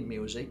healing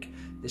music.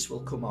 This will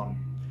come on.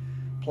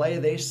 Play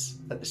this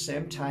at the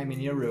same time in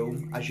your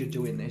room as you're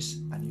doing this,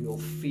 and you'll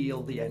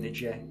feel the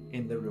energy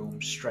in the room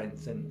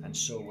strengthen, and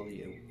so will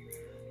you.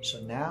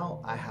 So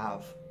now I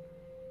have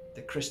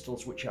the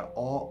crystals which are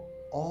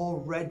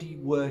already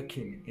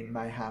working in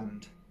my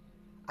hand.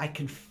 I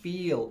can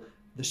feel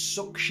the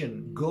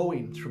suction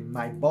going through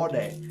my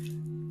body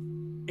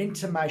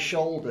into my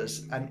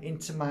shoulders and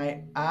into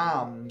my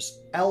arms,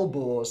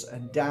 elbows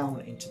and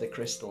down into the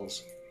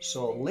crystals.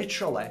 So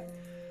literally,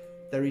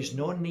 there is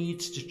no need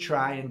to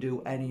try and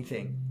do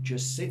anything.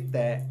 Just sit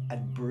there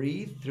and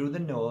breathe through the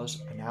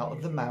nose and out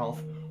of the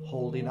mouth,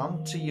 holding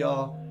on to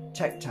your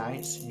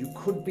tektites. You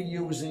could be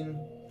using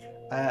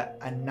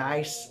a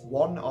nice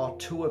 1 or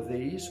 2 of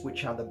these,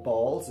 which are the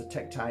balls, the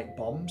tektite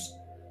bombs.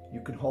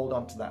 You can hold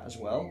on to that as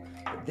well.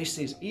 But this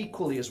is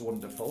equally as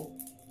wonderful,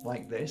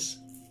 like this.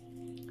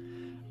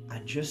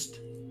 And just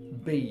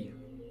be.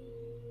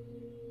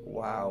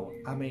 Wow.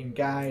 I mean,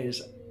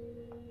 guys,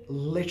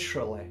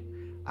 literally,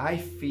 I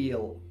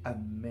feel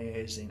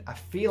amazing. I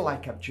feel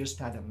like I've just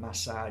had a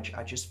massage.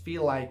 I just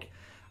feel like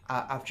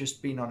I've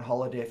just been on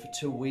holiday for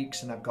 2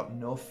 weeks and I've got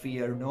no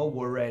fear, no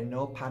worry,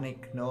 no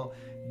panic, no.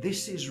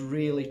 This is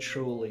really,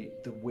 truly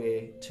the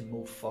way to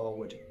move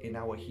forward in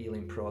our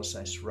healing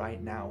process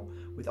right now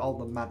with all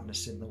the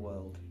madness in the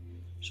world.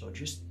 So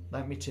just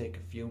let me take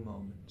a few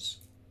moments.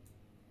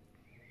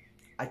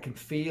 I can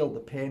feel the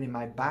pain in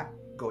my back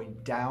going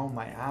down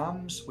my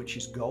arms, which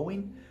is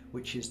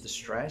the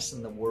stress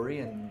and the worry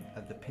and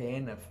the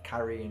pain of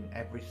carrying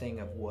everything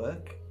of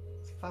work.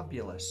 It's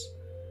fabulous.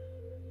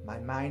 My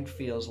mind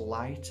feels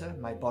lighter.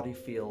 My body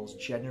feels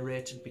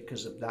generated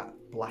because of that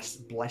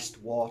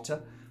blessed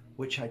water,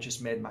 which I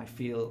just made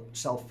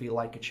myself feel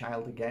like a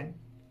child again.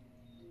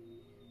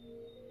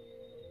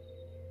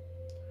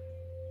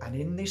 And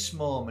in this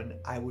moment,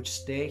 I would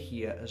stay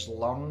here as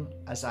long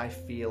as I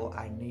feel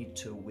I need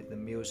to with the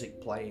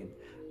music playing.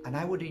 And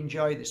I would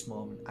enjoy this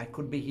moment. I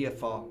could be here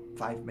for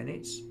 5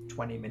 minutes,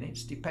 20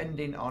 minutes,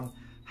 depending on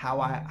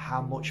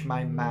how much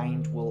my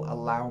mind will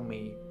allow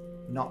me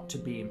not to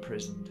be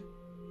imprisoned.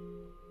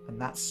 And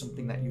that's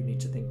something that you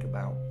need to think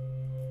about.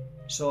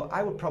 So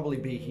I would probably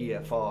be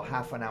here for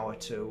half an hour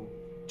to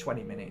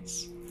 20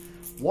 minutes.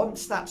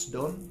 Once that's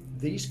done,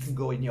 these can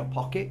go in your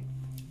pocket,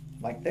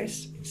 like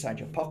this, inside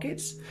your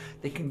pockets.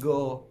 They can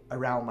go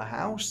around the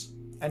house,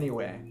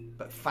 anywhere,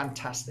 but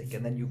fantastic.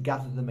 And then you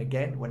gather them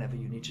again whenever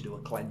you need to do a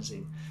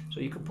cleansing. So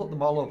you can put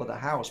them all over the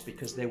house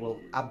because they will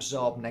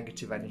absorb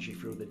negative energy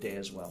through the day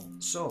as well.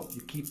 So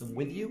you keep them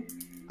with you,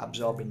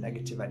 absorbing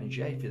negative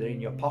energy. If they're in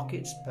your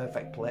pockets,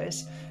 perfect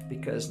place,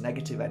 because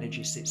negative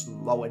energy sits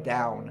lower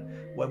down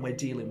when we're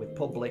dealing with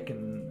public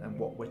and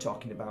what we're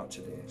talking about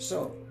today.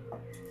 So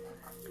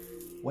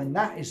when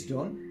that is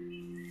done,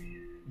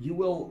 you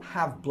will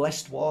have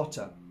blessed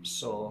water.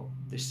 So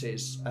this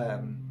is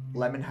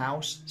Lemon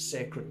House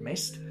Sacred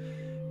Mist.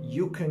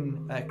 You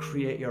can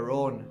create your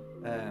own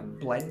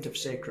blend of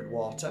sacred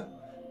water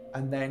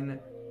and then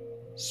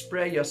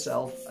spray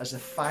yourself as a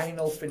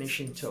final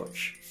finishing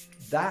touch.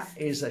 That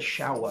is a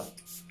shower.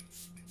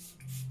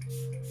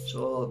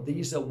 So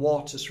these are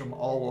waters from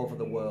all over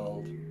the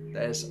world.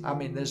 There's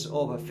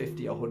over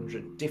 50 or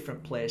 100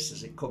 different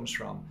places it comes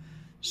from.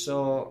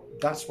 So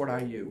that's what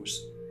I use.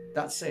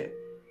 That's it.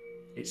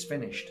 It's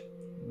finished.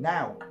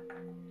 Now,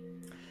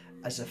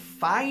 as a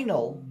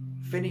final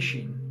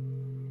finishing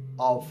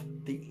of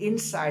the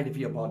inside of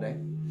your body,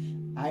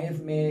 I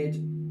have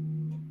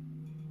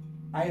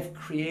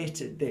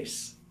created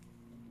this.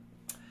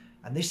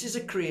 And this is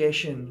a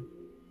creation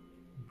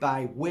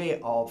by way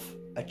of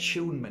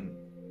attunement.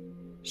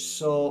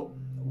 So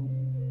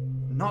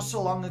not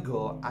so long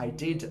ago, I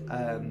did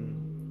a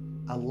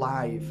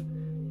live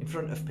in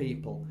front of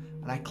people,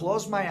 and I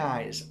closed my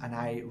eyes and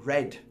I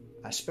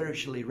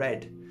spiritually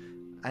read,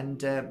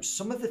 and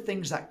some of the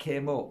things that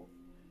came up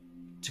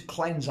to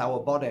cleanse our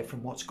body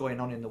from what's going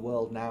on in the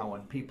world now,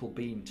 and people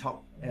being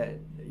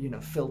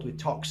filled with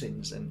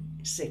toxins and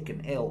sick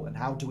and ill, and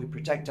how do we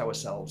protect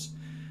ourselves.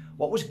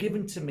 What was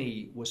given to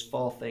me was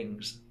 4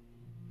 things,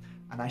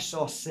 and I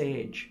saw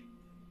sage.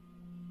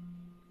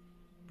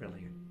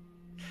 Brilliant.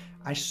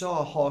 I saw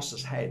a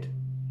horse's head.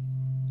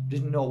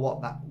 Didn't know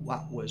what that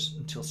was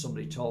until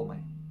somebody told me,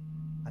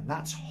 and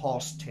that's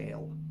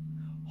horsetail.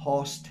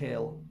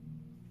 Horsetail.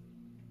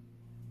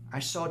 I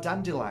saw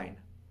dandelion,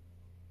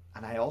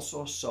 and I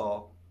also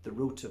saw the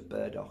root of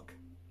burdock.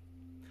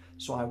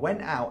 So I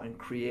went out and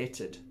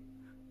created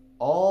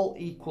all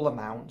equal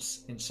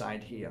amounts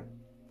inside here.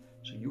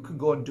 So you can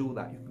go and do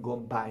that. You can go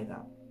and buy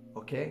that.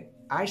 Okay?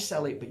 I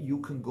sell it, but you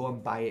can go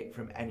and buy it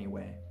from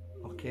anywhere.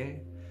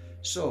 Okay?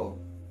 So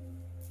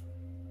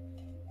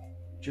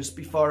just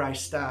before I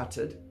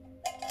started,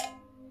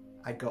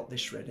 I got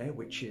this ready,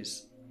 which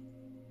is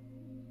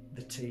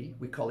the tea.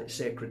 We call it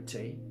sacred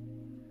tea.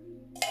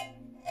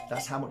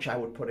 That's how much I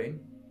would put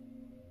in.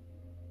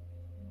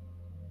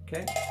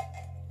 Okay.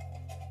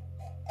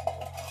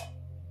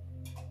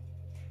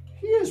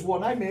 Here's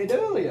one I made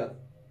earlier.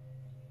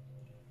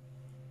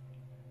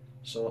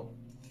 So,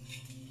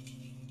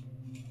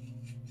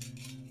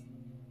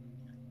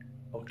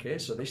 okay,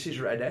 so this is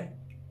ready.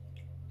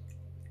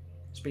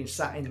 It's been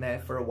sat in there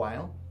for a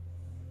while.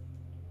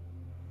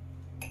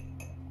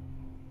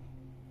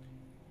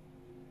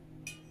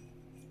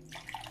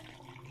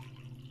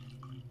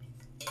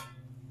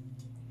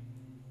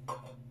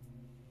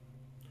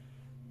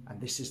 And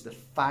this is the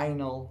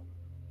final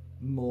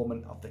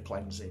moment of the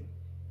cleansing.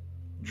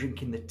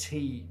 drinking the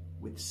tea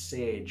with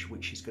sage,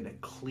 which is going to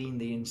clean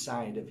the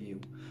inside of you.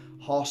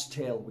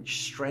 Horsetail,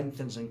 which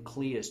strengthens and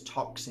clears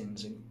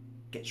toxins and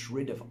gets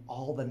rid of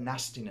all the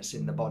nastiness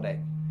in the body.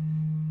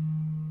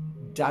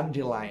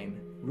 Dandelion,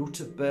 root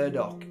of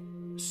burdock,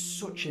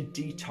 such a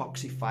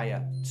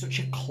detoxifier, such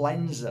a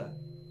cleanser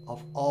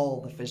of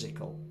all the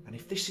physical. And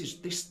if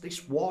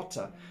this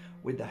water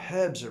with the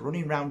herbs are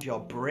running around your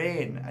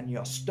brain and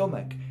your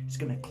stomach, it's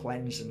going to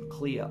cleanse and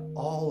clear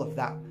all of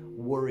that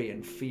worry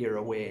and fear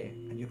away,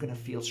 and you're going to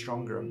feel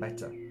stronger and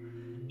better.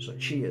 So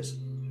cheers.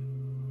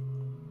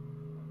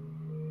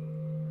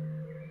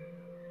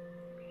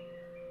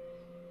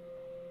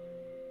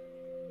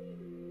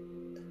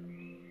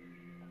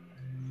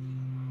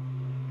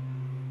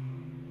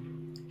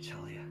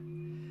 Tell you,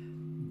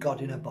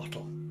 God in a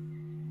bottle.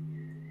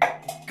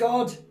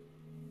 God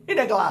in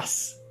a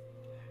glass.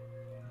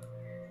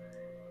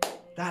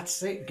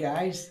 That's it,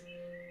 guys.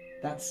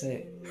 That's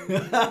it.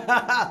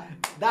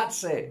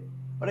 That's it.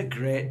 What a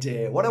great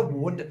day. What a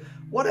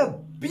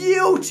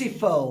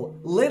beautiful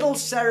little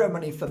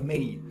ceremony for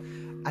me.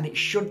 And it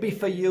should be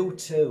for you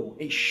too.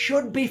 It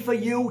should be for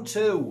you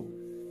too.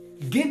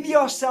 Give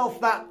yourself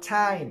that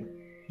time.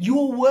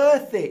 You're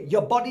worth it.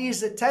 Your body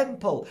is a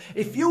temple.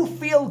 If you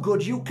feel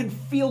good, you can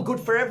feel good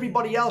for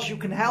everybody else. You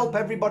can help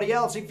everybody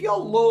else. If you're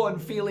low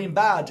and feeling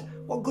bad,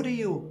 what good are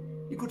you?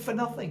 You're good for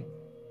nothing.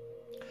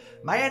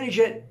 My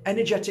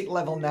energetic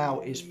level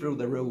now is through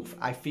the roof.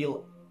 I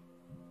feel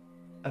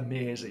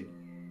amazing.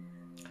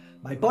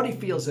 My body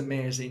feels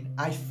amazing.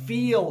 I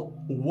feel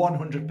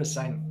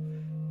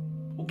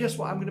 100%. Well, guess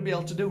what I'm going to be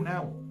able to do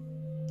now?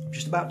 I'm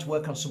just about to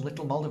work on some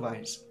little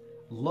Moldavites.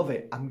 Love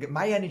it.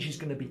 My energy is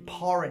going to be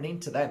pouring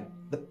into them.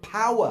 The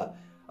power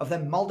of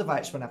them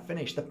Moldavites when I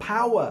finish. The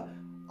power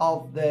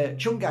of the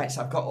Chungites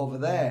I've got over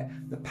there.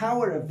 The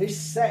power of this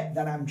set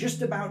that I'm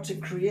just about to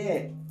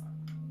create.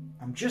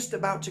 I'm just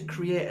about to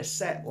create a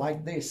set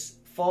like this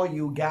for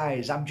you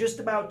guys. I'm just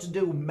about to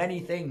do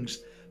many things,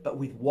 but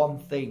with one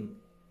thing.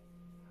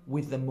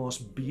 With the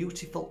most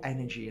beautiful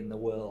energy in the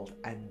world.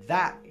 And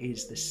that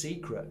is the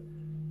secret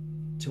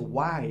to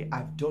why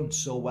I've done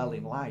so well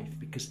in life.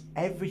 Because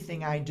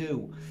everything I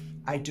do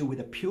with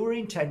a pure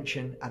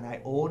intention, and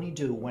I only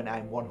do when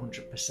I'm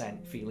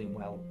 100% feeling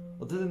well.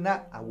 Other than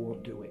that, I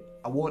won't do it.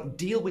 I won't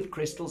deal with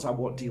crystals. I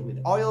won't deal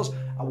with oils.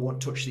 I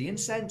won't touch the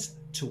incense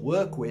to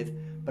work with,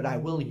 but I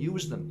will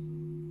use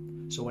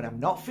them. So when I'm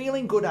not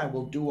feeling good, I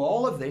will do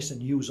all of this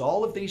and use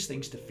all of these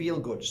things to feel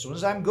good. As soon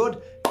as I'm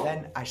good,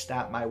 then I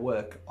start my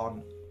work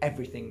on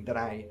everything that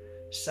I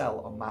sell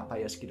on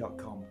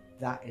Bajerski.com.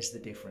 That is the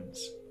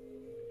difference.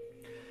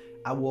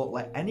 I won't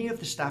let any of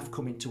the staff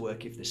come into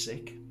work if they're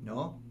sick.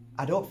 No,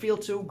 I don't feel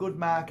too good,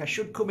 Mark. I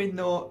should come in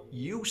though.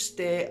 You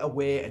stay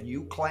away and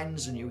you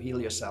cleanse and you heal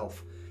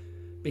yourself.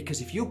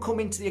 Because if you come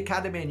into the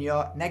academy and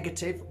you're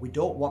negative, we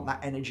don't want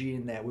that energy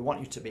in there. We want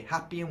you to be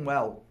happy and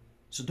well.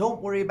 So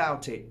don't worry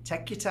about it.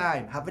 Take your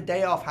time. Have a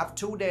day off. Have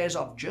 2 days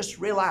off. Just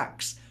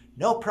relax.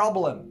 No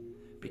problem.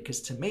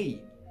 Because to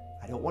me,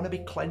 I don't want to be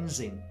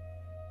cleansing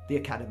the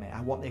academy.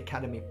 I want the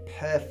academy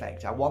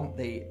perfect. I want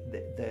the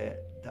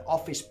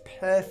office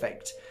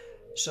perfect.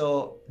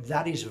 So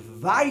that is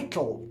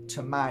vital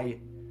to my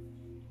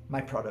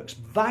products,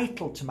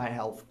 vital to my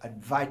health,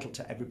 and vital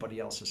to everybody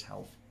else's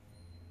health.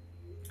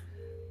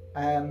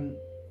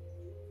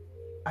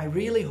 I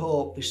really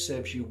hope this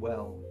serves you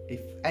well.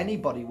 If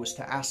anybody was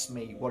to ask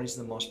me what is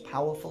the most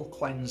powerful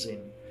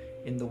cleansing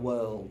in the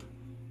world,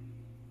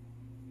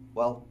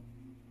 well,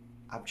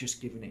 I've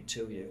just given it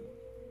to you.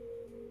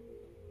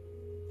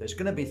 There's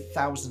going to be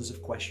thousands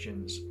of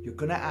questions. You're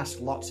going to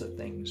ask lots of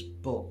things,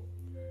 but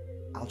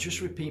I'll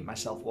just repeat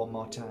myself one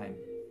more time.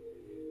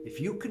 If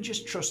you can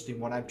just trust in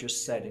what I've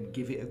just said and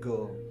give it a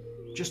go,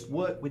 just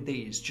work with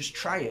these, just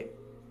try it.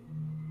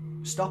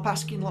 Stop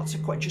asking lots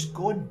of questions, just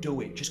go and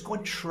do it. Just go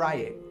and try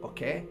it,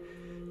 okay?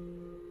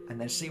 And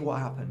then see what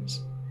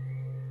happens.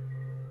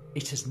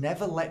 It has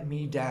never let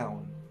me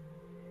down.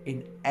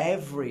 In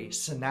every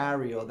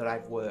scenario that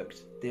I've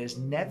worked, there's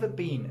never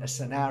been a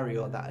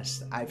scenario that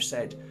I've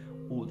said,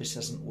 oh, this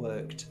hasn't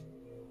worked.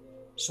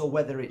 So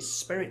whether it's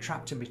spirit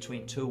trapped in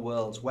between two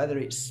worlds, whether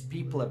it's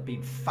people have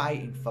been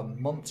fighting for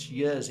months,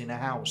 years in a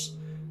house,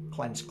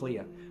 cleanse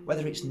clear,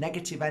 whether it's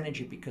negative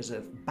energy because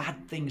of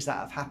bad things that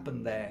have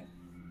happened there,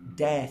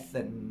 death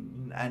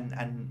and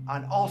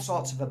all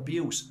sorts of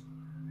abuse,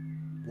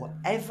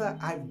 whatever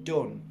I've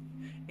done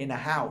in a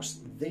house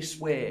this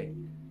way,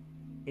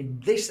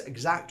 in this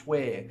exact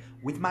way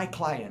with my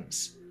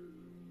clients,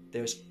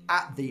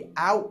 the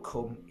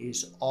outcome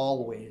is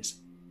always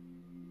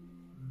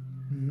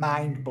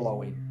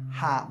mind-blowing,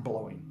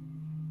 heart-blowing.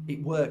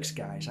 It works,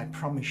 guys, I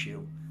promise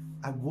you.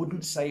 I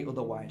wouldn't say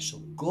otherwise. So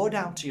go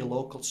down to your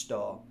local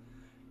store,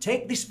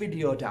 take this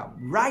video down,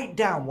 write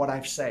down what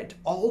I've said,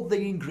 all the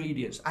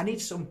ingredients. I need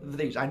some of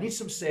these, I need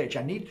some sage,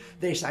 I need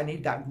this, I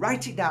need that.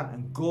 Write it down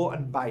and go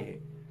and buy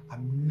it.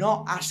 I'm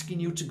not asking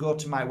you to go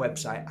to my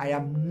website. I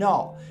am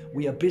not.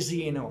 We are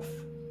busy enough.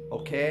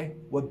 okay?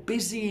 We're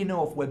busy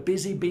enough, we're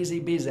busy.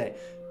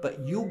 But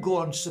you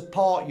go and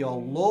support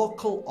your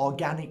local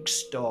organic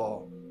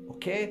store,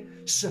 okay?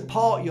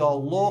 Support your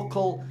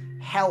local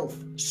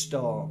health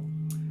store.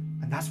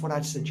 And that's what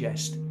I'd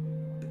suggest.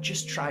 But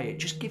just try it,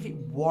 just give it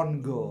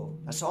one go.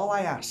 That's all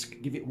I ask,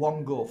 give it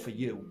one go for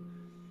you.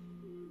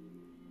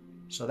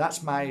 So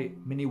that's my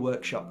mini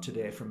workshop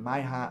today, from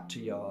my heart to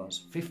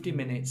yours. 50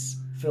 minutes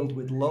filled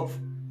with love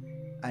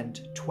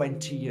and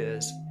 20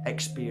 years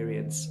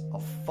experience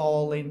of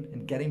falling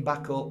and getting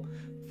back up,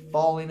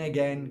 falling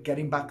again,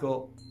 getting back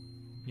up.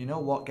 You know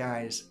what,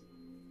 guys?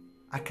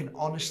 I can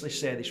honestly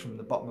say this from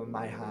the bottom of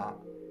my heart.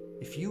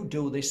 If you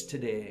do this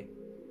today,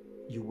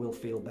 you will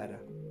feel better.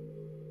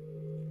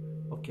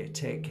 Okay,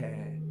 take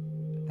care.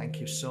 Thank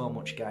you so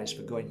much, guys,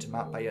 for going to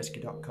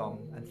Bajerski.com.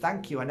 And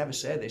thank you, I never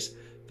say this,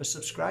 for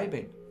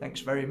subscribing.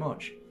 Thanks very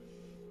much.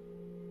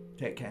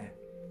 Take care.